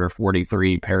play Carter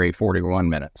 43, Perry 41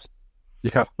 minutes.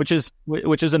 Yeah, which is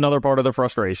another part of the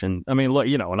frustration. I mean, look,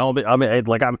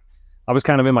 I was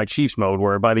kind of in my Chiefs mode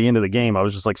where by the end of the game, I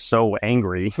was just like so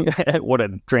angry at what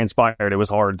had transpired. It was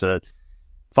hard to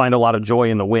find a lot of joy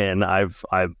in the win. I've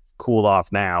cooled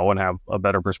off now and have a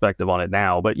better perspective on it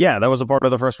now. But yeah, that was a part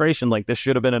of the frustration. Like, this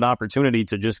should have been an opportunity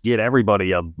to just get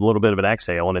everybody a little bit of an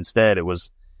exhale, and instead it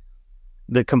was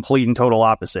the complete and total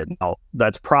opposite. Now,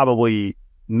 that's probably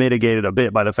mitigated a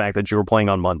bit by the fact that you were playing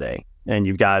on Monday and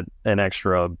you've got an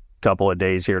extra couple of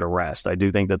days here to rest. I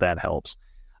do think that helps.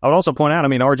 I would also point out, I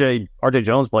mean, RJ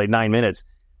Jones played 9 minutes.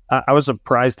 I was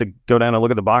surprised to go down and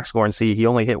look at the box score and see he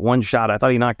only hit 1 shot. I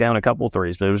thought he knocked down a couple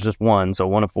threes, but it was just 1, so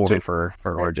 1 of 40 for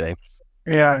RJ.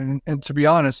 Yeah, and to be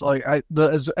honest, like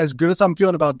as good as I'm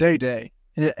feeling about Day,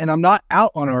 and I'm not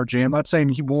out on RJ. I'm not saying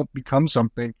he won't become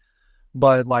something,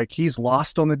 but like, he's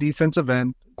lost on the defensive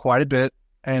end quite a bit,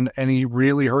 and he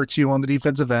really hurts you on the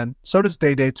defensive end. So does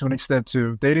Day to an extent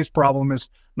too. Day's problem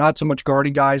is not so much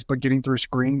guarding guys, but getting through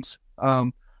screens.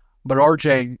 But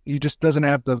RJ, he just doesn't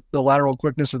have the lateral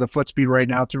quickness or the foot speed right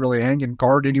now to really hang and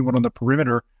guard anyone on the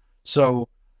perimeter. So,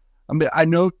 I mean, I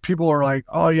know people are like,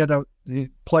 oh, yeah, no,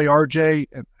 play RJ,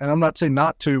 and I'm not saying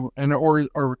not to,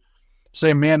 or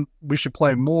say, man, we should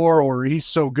play more, or he's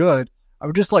so good. I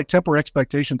would just like temper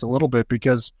expectations a little bit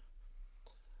because,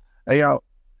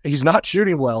 he's not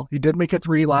shooting well. He did make a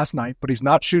 3 last night, but he's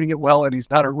not shooting it well, and he's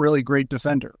not a really great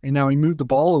defender. And now he moved the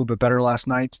ball a little bit better last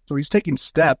night, so he's taking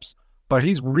steps, but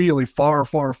he's really far,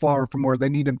 far, far from where they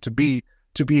need him to be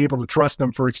able to trust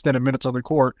him for extended minutes on the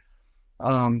court.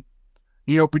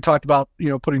 We talked about,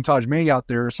 putting Taj Manning out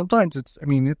there. Sometimes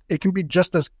it can be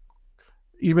just as,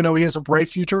 even though he has a bright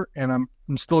future, and I'm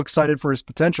still excited for his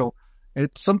potential,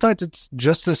 sometimes it's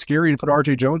just as scary to put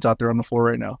RJ Jones out there on the floor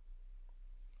right now.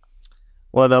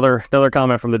 Well, another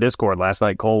comment from the Discord last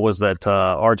night, Cole, was that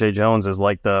RJ Jones is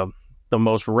like the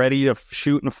most ready to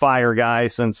shoot and fire guy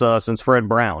since Fred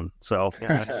Brown. So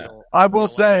yeah. I will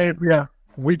say, yeah,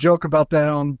 we joke about that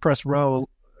on Press Row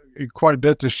quite a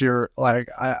bit this year. Like,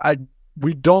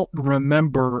 we don't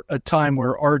remember a time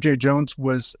where RJ Jones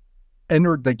was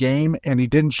entered the game and he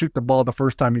didn't shoot the ball the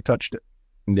first time he touched it.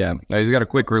 Yeah, he's got a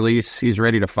quick release. He's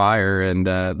ready to fire. And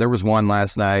there was one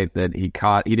last night that he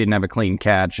caught. He didn't have a clean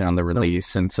catch on the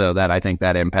release. And so I think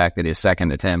that impacted his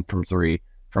second attempt from 3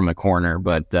 from the corner.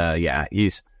 But I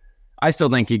still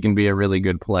think he can be a really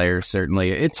good player, certainly.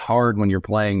 It's hard when you're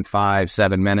playing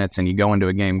 5-7 minutes and you go into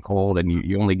a game cold and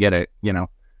you only get a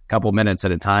couple minutes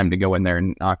at a time to go in there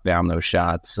and knock down those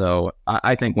shots. So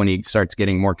I think when he starts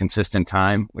getting more consistent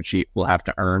time, which he will have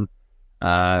to earn,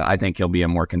 I think he'll be a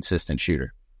more consistent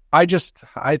shooter. I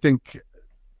think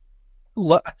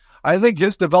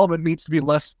his development needs to be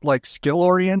less like skill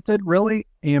oriented, really,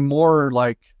 and more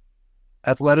like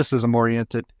athleticism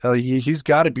oriented. He's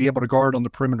got to be able to guard on the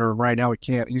perimeter. Right now he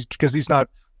can't. Because he's not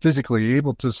physically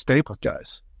able to stay with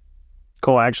guys.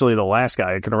 Cole, actually, the last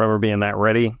guy I can remember being that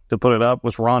ready to put it up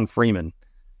was Ron Freeman.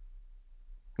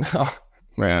 Oh,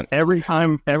 man. Every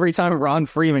time Ron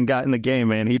Freeman got in the game,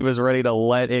 man, he was ready to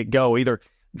let it go. Either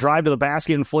drive to the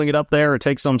basket and fling it up there or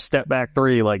take some step back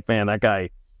three. Like, man, that guy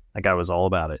was all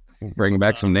about it. Bringing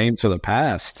back some names to the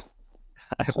past.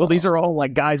 Well, these are all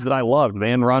like guys that I loved,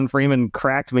 man. Ron Freeman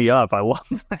cracked me up. I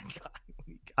love that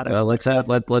guy. Let's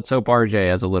hope RJ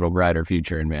has a little brighter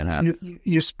future in Manhattan.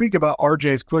 You speak about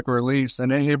RJ's quick release,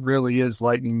 and it really is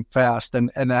lightning fast, and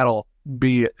that'll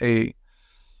be a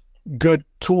good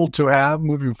tool to have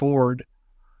moving forward.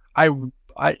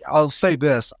 I'll say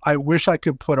this: I wish I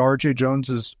could put RJ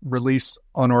Jones's release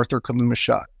on Arthur Kaluma's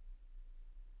shot.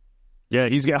 Yeah,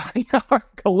 he's got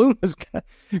Kaluma's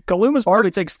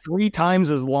probably takes 3 times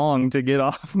as long to get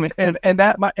off, man. And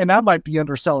that might be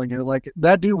underselling it. Like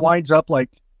that dude winds up like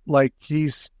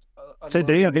he's it's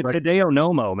Hideo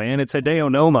Nomo, man. It's Hideo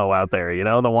Nomo out there. You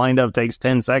know, the windup takes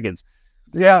 10 seconds.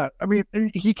 Yeah, I mean,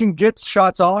 he can get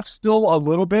shots off still a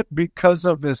little bit because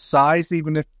of his size,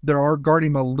 even if they are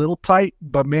guarding him a little tight.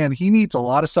 But man, he needs a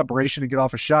lot of separation to get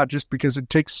off a shot just because it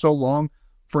takes so long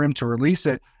for him to release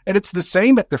it. And it's the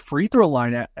same at the free throw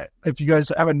line. If you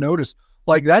guys haven't noticed,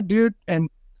 like that dude, and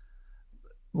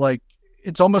like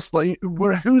it's almost like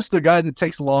who's the guy that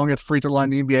takes long at the free throw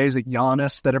line in the NBA? Is it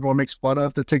Giannis that everyone makes fun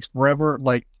of that takes forever?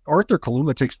 Like Arthur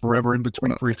Kaluma takes forever in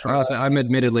between free throws. I'm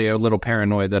admittedly a little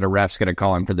paranoid that a ref's going to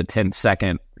call him for the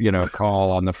 10-second,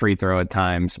 call on the free throw at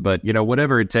times. But,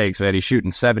 whatever it takes, man, he's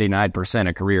shooting 79%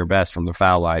 of career best from the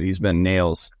foul line. He's been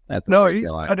nails at the free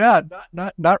throw line.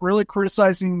 Not really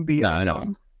criticizing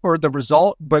the or the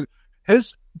result, but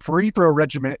his free throw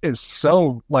regimen is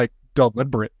so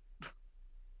deliberate.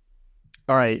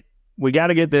 All right. We got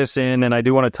to get this in, and I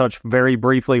do want to touch very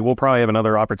briefly. We'll probably have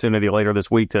another opportunity later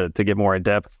this week to get more in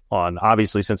depth on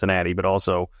obviously Cincinnati, but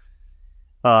also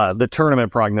the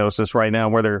tournament prognosis right now,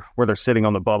 where they're sitting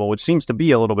on the bubble, which seems to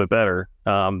be a little bit better.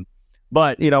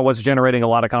 But what's generating a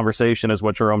lot of conversation is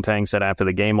what Jerome Tang said after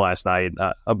the game last night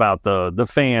about the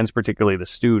fans, particularly the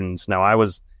students. Now, I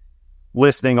was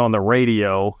listening on the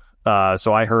radio,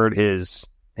 so I heard his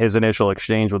initial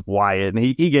exchange with Wyatt, and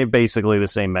he gave basically the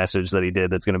same message that he did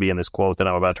that's going to be in this quote that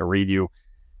I'm about to read you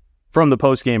from the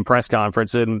post-game press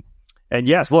conference. And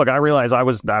yes, look, I realize I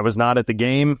was not at the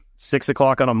game.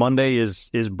 6:00 on a Monday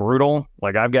is brutal.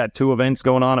 Like, I've got 2 events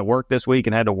going on at work this week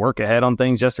and had to work ahead on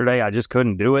things yesterday. I just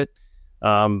couldn't do it.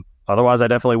 Otherwise, I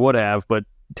definitely would have. But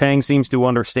Tang seems to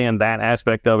understand that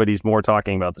aspect of it. He's more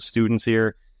talking about the students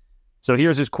here. So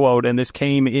here's his quote, and this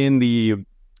came in the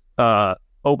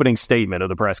opening statement of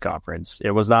the press conference.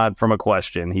 It was not from a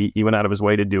question. He went out of his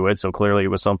way to do it, so clearly it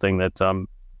was something that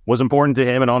was important to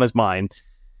him and on his mind.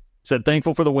 Said,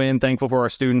 thankful for the win, thankful for our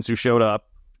students who showed up.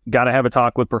 Got to have a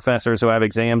talk with professors who have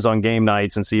exams on game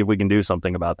nights and see if we can do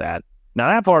something about that. Now,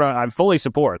 that part I fully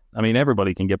support. I mean,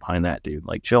 everybody can get behind that, dude.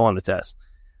 Like, chill on the test.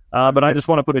 But I just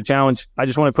want to put a challenge. I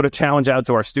just want to put a challenge out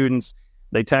to our students.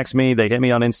 They text me, they hit me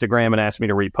on Instagram and ask me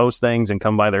to repost things and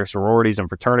come by their sororities and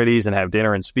fraternities and have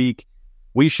dinner and speak.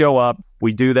 We show up,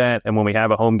 we do that, and when we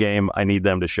have a home game, I need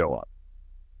them to show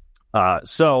up.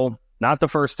 So, not the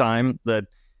first time that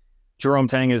Jerome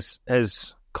Tang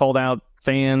has called out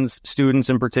fans, students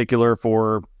in particular,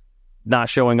 for not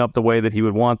showing up the way that he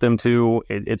would want them to.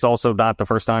 It's also not the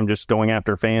first time just going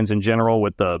after fans in general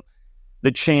with the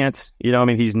chant.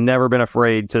 He's never been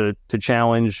afraid to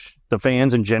challenge the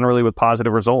fans, and generally with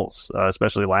positive results,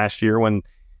 especially last year when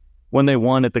they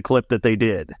won at the clip that they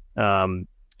did.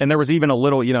 And there was even a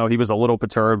little, he was a little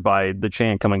perturbed by the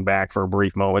chant coming back for a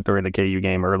brief moment during the KU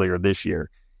game earlier this year.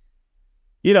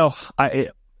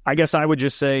 I guess I would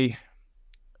just say,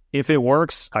 if it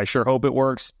works, I sure hope it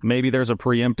works. Maybe there's a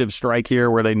preemptive strike here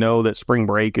where they know that spring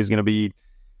break is going to be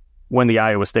when the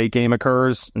Iowa State game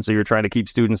occurs, and so you're trying to keep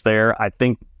students there. I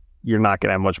think you're not going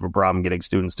to have much of a problem getting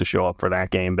students to show up for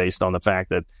that game based on the fact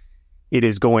that it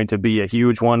is going to be a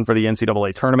huge one for the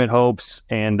NCAA tournament hopes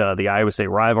and the Iowa State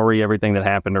rivalry, everything that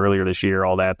happened earlier this year,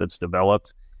 all that's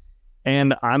developed.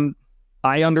 And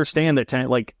I understand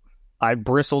that, I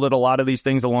bristled at a lot of these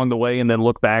things along the way and then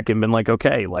look back and been like,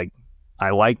 okay, I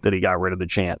like that he got rid of the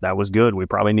chant. That was good. We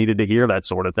probably needed to hear that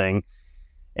sort of thing.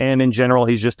 And in general,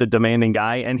 he's just a demanding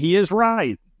guy. And he is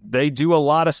right. They do a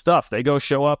lot of stuff. They go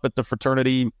show up at the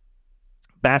fraternity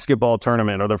basketball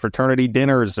tournament or the fraternity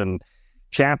dinners and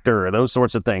chapter, those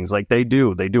sorts of things. They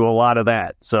do a lot of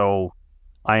that. So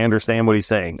I understand what he's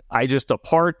saying. The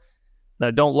part that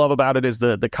I don't love about it is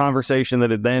the conversation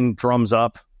that it then drums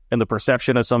up and the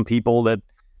perception of some people that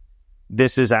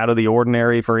this is out of the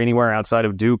ordinary for anywhere outside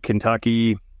of Duke,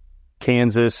 Kentucky,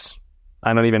 Kansas.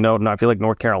 I don't even know. I feel like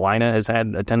North Carolina has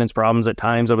had attendance problems at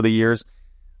times over the years.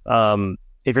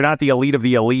 If you're not the elite of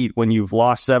the elite, when you've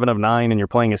lost 7 of 9 and you're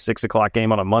playing a 6 o'clock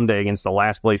game on a Monday against the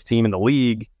last place team in the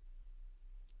league,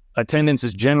 attendance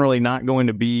is generally not going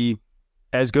to be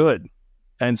as good.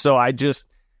 And so I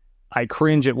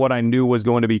cringe at what I knew was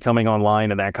going to be coming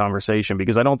online in that conversation,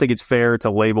 because I don't think it's fair to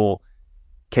label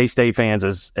K-State fans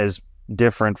as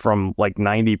different from like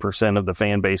 90% of the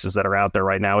fan bases that are out there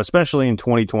right now, especially in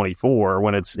 2024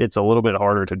 when it's a little bit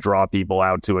harder to draw people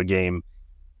out to a game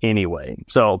anyway.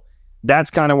 So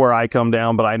that's kind of where I come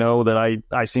down, but I know that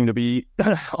I seem to be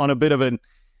on a bit of an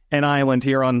island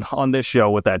here on this show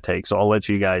with that take. So I'll let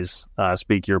you guys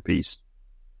speak your piece.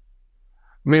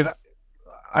 I mean,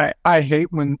 I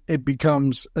hate when it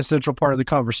becomes a central part of the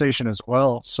conversation as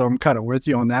well. So I'm kind of with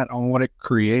you on that, on what it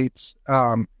creates.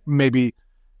 Maybe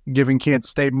giving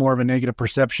Kansas State more of a negative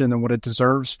perception than what it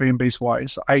deserves fan base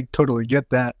wise. I totally get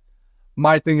that.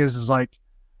 My thing is like,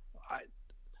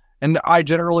 I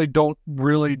generally don't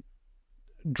really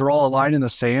draw a line in the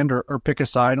sand or pick a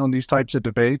side on these types of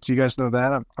debates. You guys know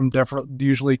that. I'm definitely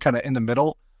usually kind of in the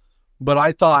middle. But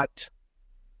I thought,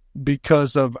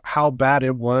 because of how bad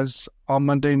it was on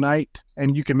Monday night,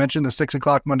 and you can mention the 6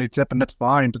 o'clock Monday tip, and that's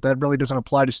fine, but that really doesn't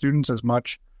apply to students as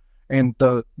much. And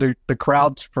the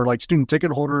crowds for like student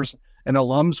ticket holders and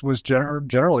alums was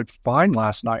generally fine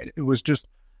last night. It was just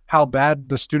how bad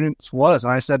the students was.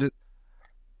 And I've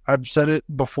said it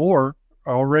before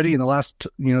already in the last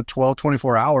 12,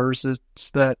 24 hours.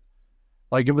 It's that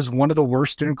like it was one of the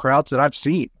worst student crowds that I've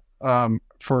seen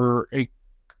for a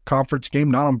conference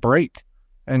game not on break.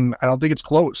 And I don't think it's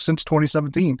close since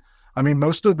 2017. I mean,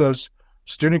 most of those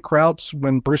student crowds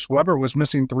when Bruce Weber was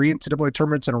missing 3 NCAA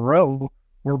tournaments in a row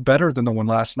were better than the one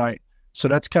last night. So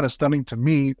that's kind of stunning to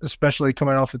me, especially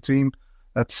coming off a team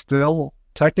that's still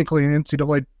technically an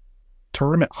NCAA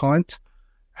tournament hunt,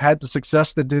 had the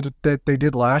success that they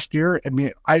did last year. I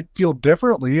mean, I'd feel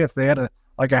differently if they had a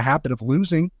habit of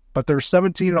losing, but they're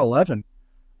 17-11.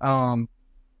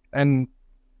 And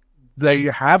they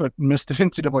haven't missed an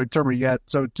NCAA tournament yet.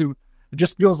 So it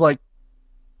just feels like,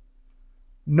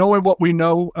 knowing what we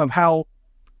know of how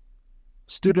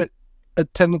student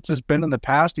attendance has been in the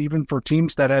past, even for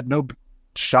teams that had no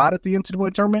shot at the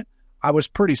NCAA tournament, I was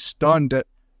pretty stunned at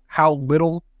how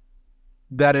little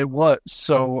that it was.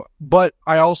 So, but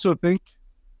I also think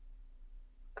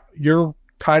you're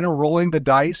kind of rolling the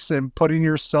dice and putting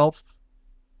yourself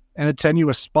in a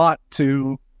tenuous spot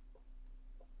to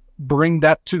bring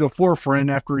that to the forefront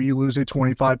after you lose a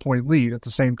 25-point lead at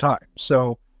the same time.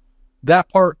 So that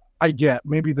part I get,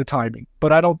 maybe the timing,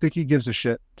 but I don't think he gives a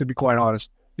shit, to be quite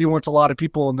honest. He wants a lot of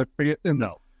people no,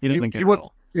 he doesn't care at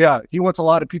all. Yeah, he wants a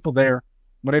lot of people there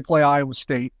when they play Iowa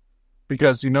State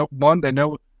because, one, they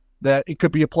know that it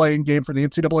could be a playing game for the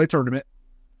NCAA tournament.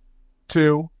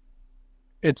 2,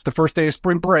 it's the first day of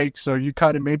spring break, so you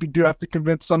kind of maybe do have to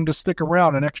convince them to stick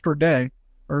around an extra day,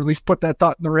 or at least put that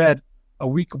thought in their head a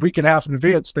week and a half in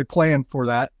advance. They plan for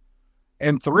that.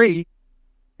 And 3,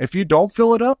 if you don't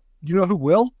fill it up, you know who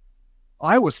will?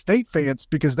 Iowa State fans,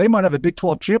 because they might have a Big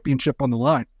 12 championship on the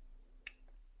line.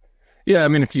 Yeah, I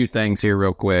mean, a few things here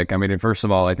real quick. I mean, first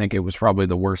of all, I think it was probably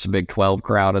the worst Big 12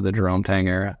 crowd of the Jerome Tang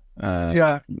era.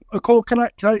 Cole, can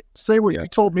I say what you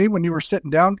told me when you were sitting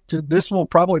down? Because this will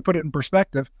probably put it in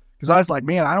perspective. Because I was like,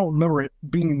 man, I don't remember it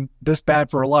being this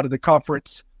bad for a lot of the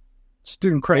conference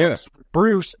student crowds. Yeah.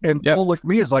 Bruce and Cole looked at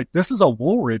me as like, this is a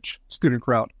Woolridge student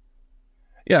crowd.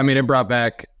 Yeah, I mean, it brought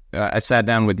back. I sat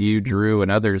down with you, Drew,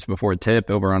 and others before tip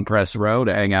over on Press Row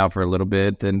to hang out for a little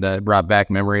bit, and brought back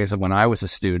memories of when I was a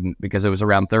student, because it was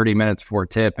around 30 minutes before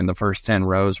tip, and the first 10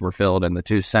 rows were filled in the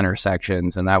 2 center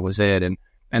sections, and that was it.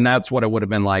 And that's what it would have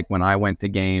been like when I went to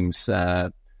games,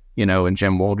 in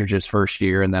Jim Woolridge's first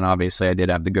year, and then obviously I did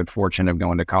have the good fortune of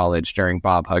going to college during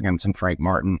Bob Huggins and Frank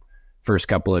Martin first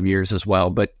couple of years as well.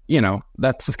 But,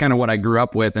 that's just kind of what I grew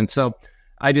up with, and so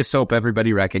I just hope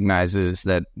everybody recognizes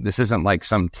that this isn't like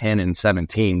some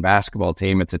 10-17 basketball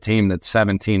team. It's a team that's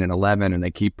 17-11, and they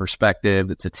keep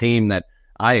perspective. It's a team that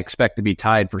I expect to be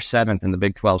tied for 7th in the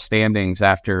Big 12 standings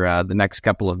after the next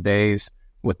couple of days,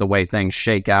 with the way things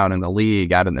shake out in the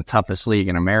league, out in the toughest league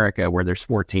in America, where there's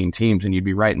 14 teams, and you'd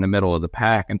be right in the middle of the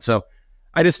pack. And so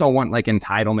I just don't want like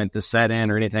entitlement to set in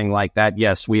or anything like that.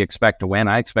 Yes, we expect to win.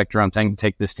 I expect Jerome Tang to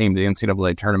take this team to the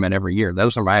NCAA tournament every year.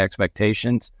 Those are my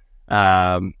expectations.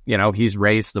 He's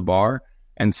raised the bar.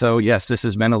 And so, yes, this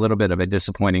has been a little bit of a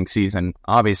disappointing season,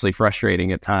 obviously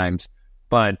frustrating at times,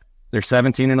 but they're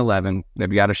 17-11. They've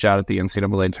got a shot at the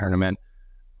NCAA tournament.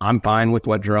 I'm fine with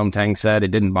what Jerome Tang said. It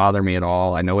didn't bother me at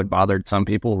all. I know it bothered some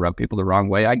people, rubbed people the wrong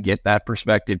way. I get that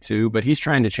perspective too, but he's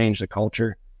trying to change the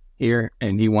culture here,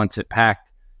 and he wants it packed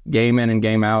game in and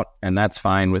game out, and that's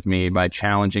fine with me by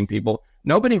challenging people.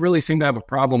 Nobody really seemed to have a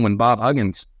problem when Bob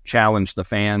Huggins challenged the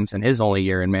fans in his only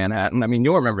year in Manhattan. I mean,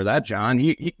 you'll remember that, John.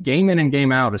 He game in and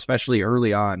game out, especially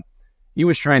early on, he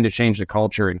was trying to change the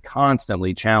culture and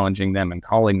constantly challenging them and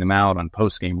calling them out on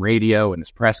post-game radio and his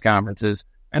press conferences.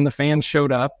 And the fans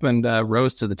showed up and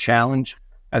rose to the challenge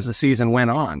as the season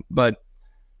went on. But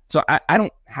so I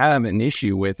don't have an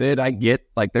issue with it. I get,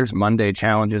 like, there's Monday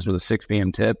challenges with a 6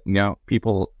 p.m. tip. You know,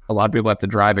 a lot of people have to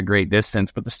drive a great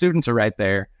distance, but the students are right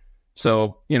there.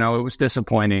 So, you know, it was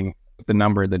disappointing with the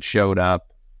number that showed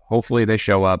up. Hopefully they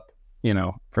show up, you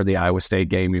know, for the Iowa State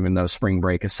game, even though spring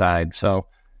break aside. So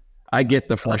I get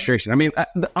the frustration. I mean,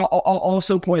 I'll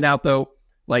also point out, though,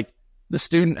 like, the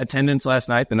student attendance last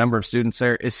night, the number of students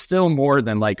there is still more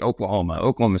than like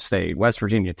Oklahoma State, West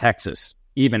Virginia, Texas,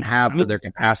 even have for their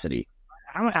capacity.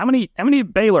 How many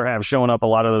Baylor have shown up a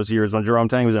lot of those years when Jerome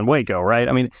Tang was in Waco, right?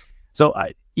 I mean, so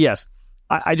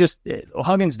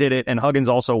Huggins did it, and Huggins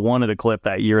also wanted a clip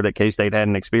that year that K-State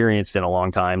hadn't experienced in a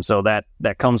long time. So that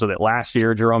comes with it. Last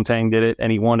year, Jerome Tang did it,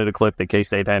 and he wanted a clip that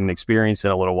K-State hadn't experienced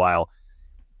in a little while.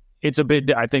 It's a bit,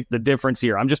 I think, the difference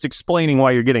here. I'm just explaining why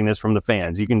you're getting this from the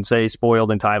fans. You can say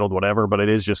spoiled, entitled, whatever, but it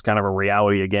is just kind of a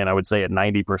reality. Again, I would say at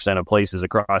 90% of places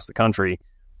across the country,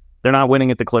 they're not winning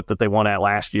at the clip that they won at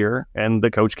last year. And the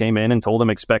coach came in and told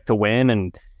them expect to win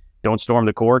and don't storm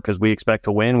the court because we expect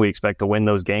to win. We expect to win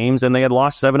those games. And they had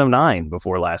lost 7 of 9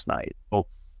 before last night. Well,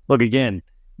 look, again,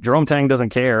 Jerome Tang doesn't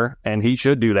care, and he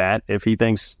should do that if he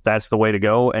thinks that's the way to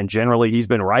go. And generally, he's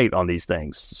been right on these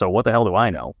things. So what the hell do I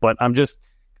know? But I'm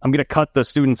going to cut the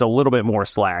students a little bit more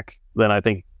slack than I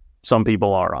think some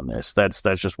people are on this. That's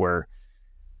just where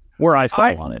I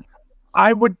fall on it.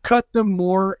 I would cut them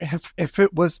more if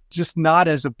it was just not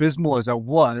as abysmal as it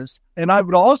was. And I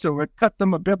would also cut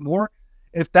them a bit more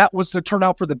if that was the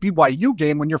turnout for the BYU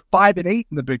game when you're 5-8 in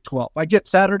the Big 12. I get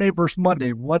Saturday versus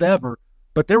Monday, whatever.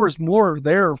 But there was more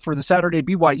there for the Saturday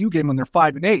BYU game when they're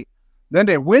 5-8. Then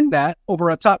they win that over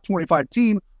a top 25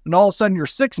 team. And all of a sudden, you're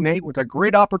 6-8 with a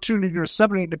great opportunity to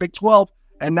 7-8 in the Big 12,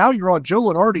 and now you're on Joe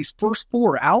Lunardi's first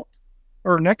 4 out,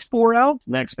 or next 4 out.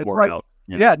 Next 4 out.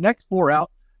 Yeah, next 4 out.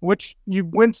 Which you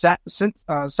win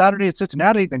Saturday at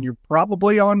Cincinnati, then you're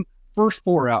probably on first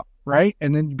 4 out, right?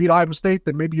 And then you beat Iowa State,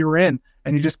 then maybe you're in,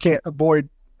 and you just can't avoid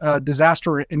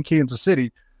disaster in Kansas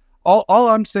City. All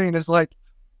I'm saying is, like,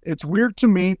 it's weird to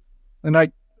me,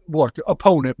 and look,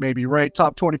 opponent maybe, right?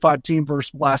 Top 25 team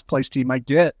versus last place team, I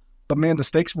get. But, man, the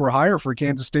stakes were higher for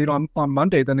Kansas State on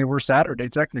Monday than they were Saturday,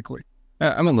 technically.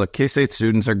 I mean, look, K-State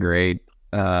students are great.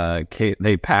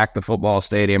 They pack the football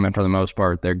stadium, and for the most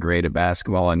part, they're great at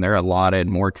basketball, and they're allotted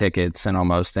more tickets than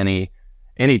almost any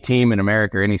team in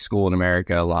America or any school in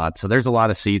America a lot. So there's a lot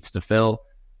of seats to fill.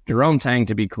 Jerome Tang,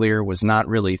 to be clear, was not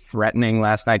really threatening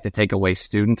last night to take away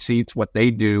student seats. What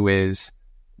they do is,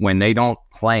 when they don't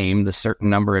claim the certain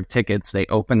number of tickets, they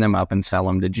open them up and sell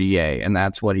them to GA. And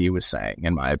that's what he was saying,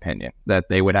 in my opinion, that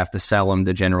they would have to sell them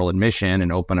to general admission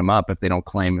and open them up if they don't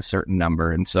claim a certain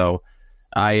number. And so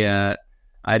I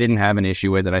didn't have an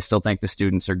issue with it. I still think the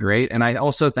students are great. And I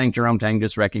also think Jerome Tang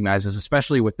just recognizes,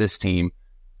 especially with this team,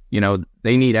 you know,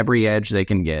 they need every edge they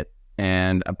can get.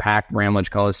 And a packed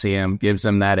Ramlage Coliseum gives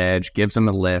them that edge, gives them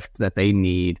a lift that they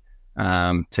need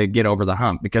to get over the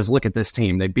hump. Because look at this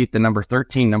team. They beat the number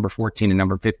 13, number 14, and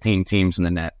number 15 teams in the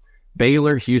net.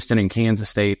 Baylor, Houston, and Kansas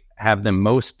State have the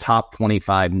most top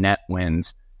 25 net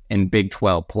wins in Big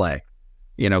 12 play.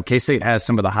 You know, K-State has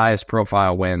some of the highest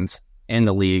profile wins in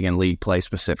the league and league play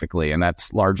specifically, and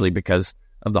that's largely because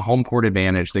of the home court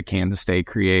advantage that Kansas State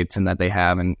creates and that they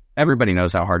have. And everybody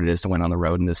knows how hard it is to win on the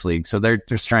road in this league. So they're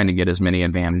just trying to get as many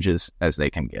advantages as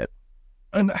they can get.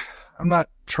 And I'm not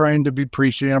trying to be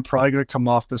preachy. I'm probably going to come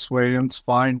off this way, and it's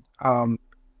fine.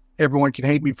 Everyone can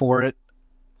hate me for it.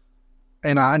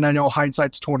 And I know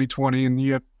hindsight's 20/20, and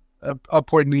you have a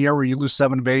point in the year where you lose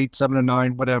 7 of 8, 7 of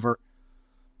 9, whatever.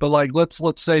 But like, let's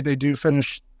say they do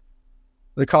finish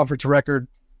the conference record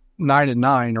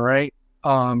 9-9, right?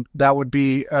 That would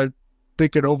be an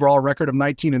overall record of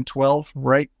 19-12,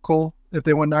 right, Cole? If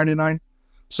they went 9-9.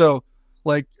 So,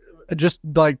 like, just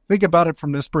like think about it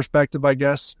from this perspective, I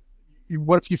guess.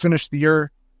 What if you finish the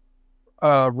year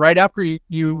right after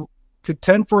you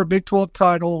contend for a Big 12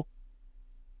 title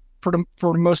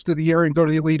for most of the year and go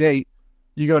to the Elite Eight?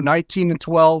 You go 19-12,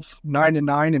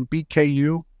 9-9, and beat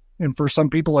KU, and for some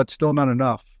people, that's still not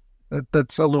enough.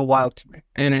 That's a little wild to me.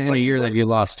 And in a year that you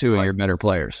lost two of your better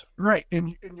players. Right.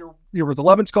 And you're with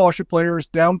 11 scholarship players,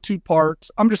 down 2 parts.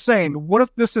 I'm just saying, what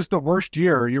if this is the worst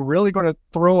year? You're really going to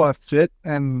throw a fit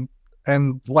and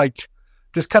like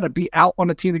just kind of be out on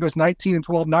a team that goes 19-12,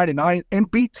 9-9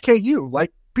 and beats KU.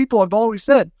 Like people have always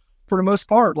said, for the most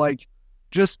part, like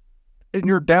just in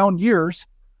your down years,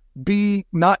 be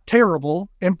not terrible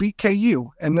and beat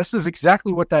KU. And this is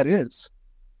exactly what that is.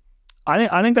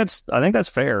 I think that's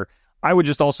fair. I would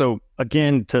just also,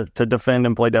 again, to defend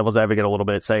and play devil's advocate a little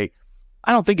bit, say,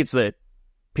 I don't think it's that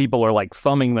people are like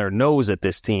thumbing their nose at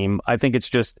this team. I think it's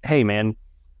just, hey, man,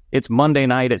 it's Monday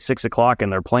night at 6:00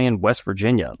 and they're playing West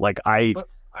Virginia. Like I've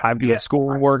got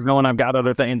schoolwork going, I've got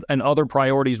other things, and other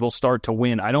priorities will start to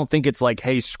win. I don't think it's like,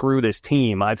 hey, screw this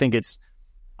team. I think it's,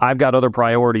 I've got other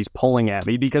priorities pulling at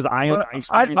me because I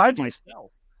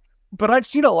myself. But I've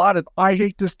seen a lot of, I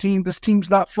hate this team. This team's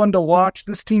not fun to watch.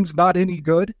 This team's not any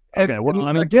good. And, okay, well,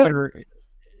 I mean, again, Twitter,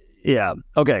 yeah,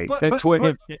 okay.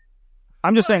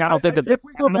 I'm just saying, I don't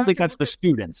think that's the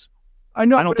students. I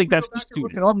know. I don't think that's the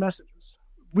students. Look at our messages.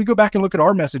 We go back and look at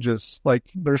our messages. Like,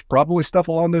 there's probably stuff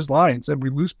along those lines, and we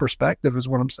lose perspective, is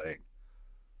what I'm saying.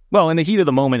 Well, in the heat of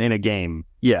the moment in a game,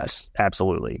 yes,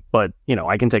 absolutely. But,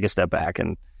 I can take a step back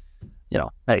and,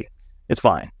 hey, it's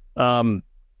fine.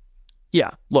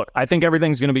 Yeah, look, I think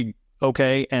everything's going to be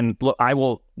okay. And look, I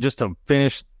will, just to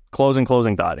finish, closing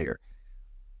thought here.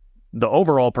 The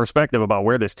overall perspective about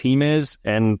where this team is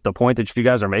and the point that you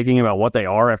guys are making about what they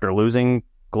are after losing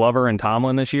Glover and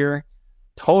Tomlin this year,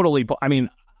 totally, I mean,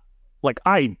 like,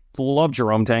 I love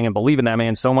Jerome Tang and believe in that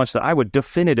man so much that I would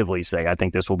definitively say I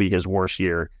think this will be his worst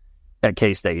year at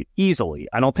K-State, easily.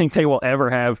 I don't think they will ever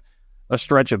have a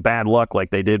stretch of bad luck like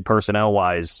they did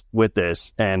personnel-wise with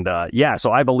this. And so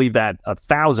I believe that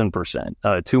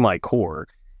 1,000% to my core.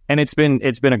 And it's been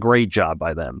a great job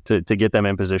by them to get them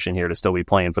in position here to still be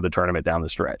playing for the tournament down the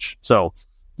stretch. So,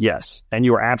 yes, and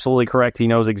you are absolutely correct. He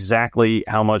knows exactly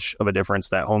how much of a difference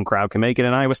that home crowd can make in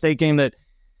an Iowa State game that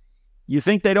you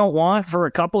think they don't want for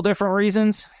a couple different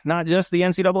reasons, not just the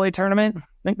NCAA tournament. I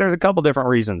think there's a couple different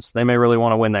reasons they may really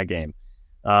want to win that game.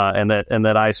 And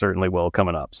that I certainly will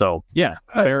coming up. So yeah,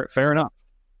 fair enough.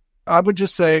 I would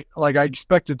just say, like, I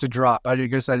expect it to drop. I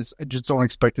guess I just don't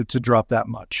expect it to drop that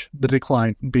much. The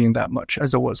decline being that much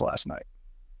as it was last night.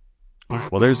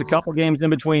 Well, there's a couple games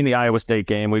in between the Iowa State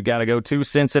game. We've got to go to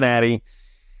Cincinnati,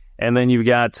 and then you've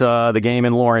got the game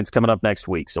in Lawrence coming up next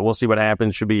week. So we'll see what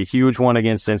happens. Should be a huge one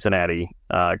against Cincinnati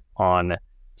on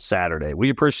Saturday. We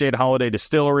appreciate Holiday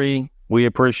Distillery. We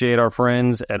appreciate our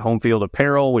friends at Home Field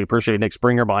Apparel. We appreciate Nick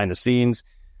Springer behind the scenes.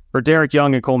 For Derek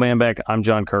Young and Cole Manbeck, I'm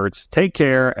John Kurtz. Take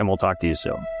care, and we'll talk to you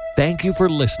soon. Thank you for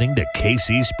listening to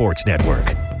KC Sports Network.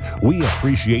 We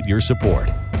appreciate your support.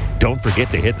 Don't forget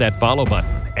to hit that follow button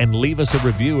and leave us a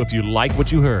review if you like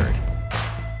what you heard.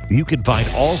 You can find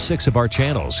all 6 of our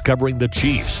channels covering the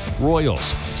Chiefs,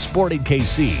 Royals, Sporting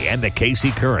KC, and the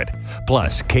KC Current,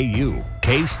 plus KU,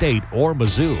 K-State, or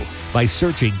Mizzou by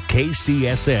searching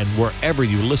KCSN wherever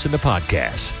you listen to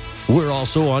podcasts. We're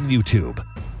also on YouTube.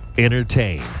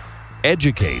 Entertain,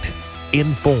 educate,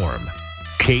 inform.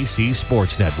 KC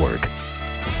Sports Network.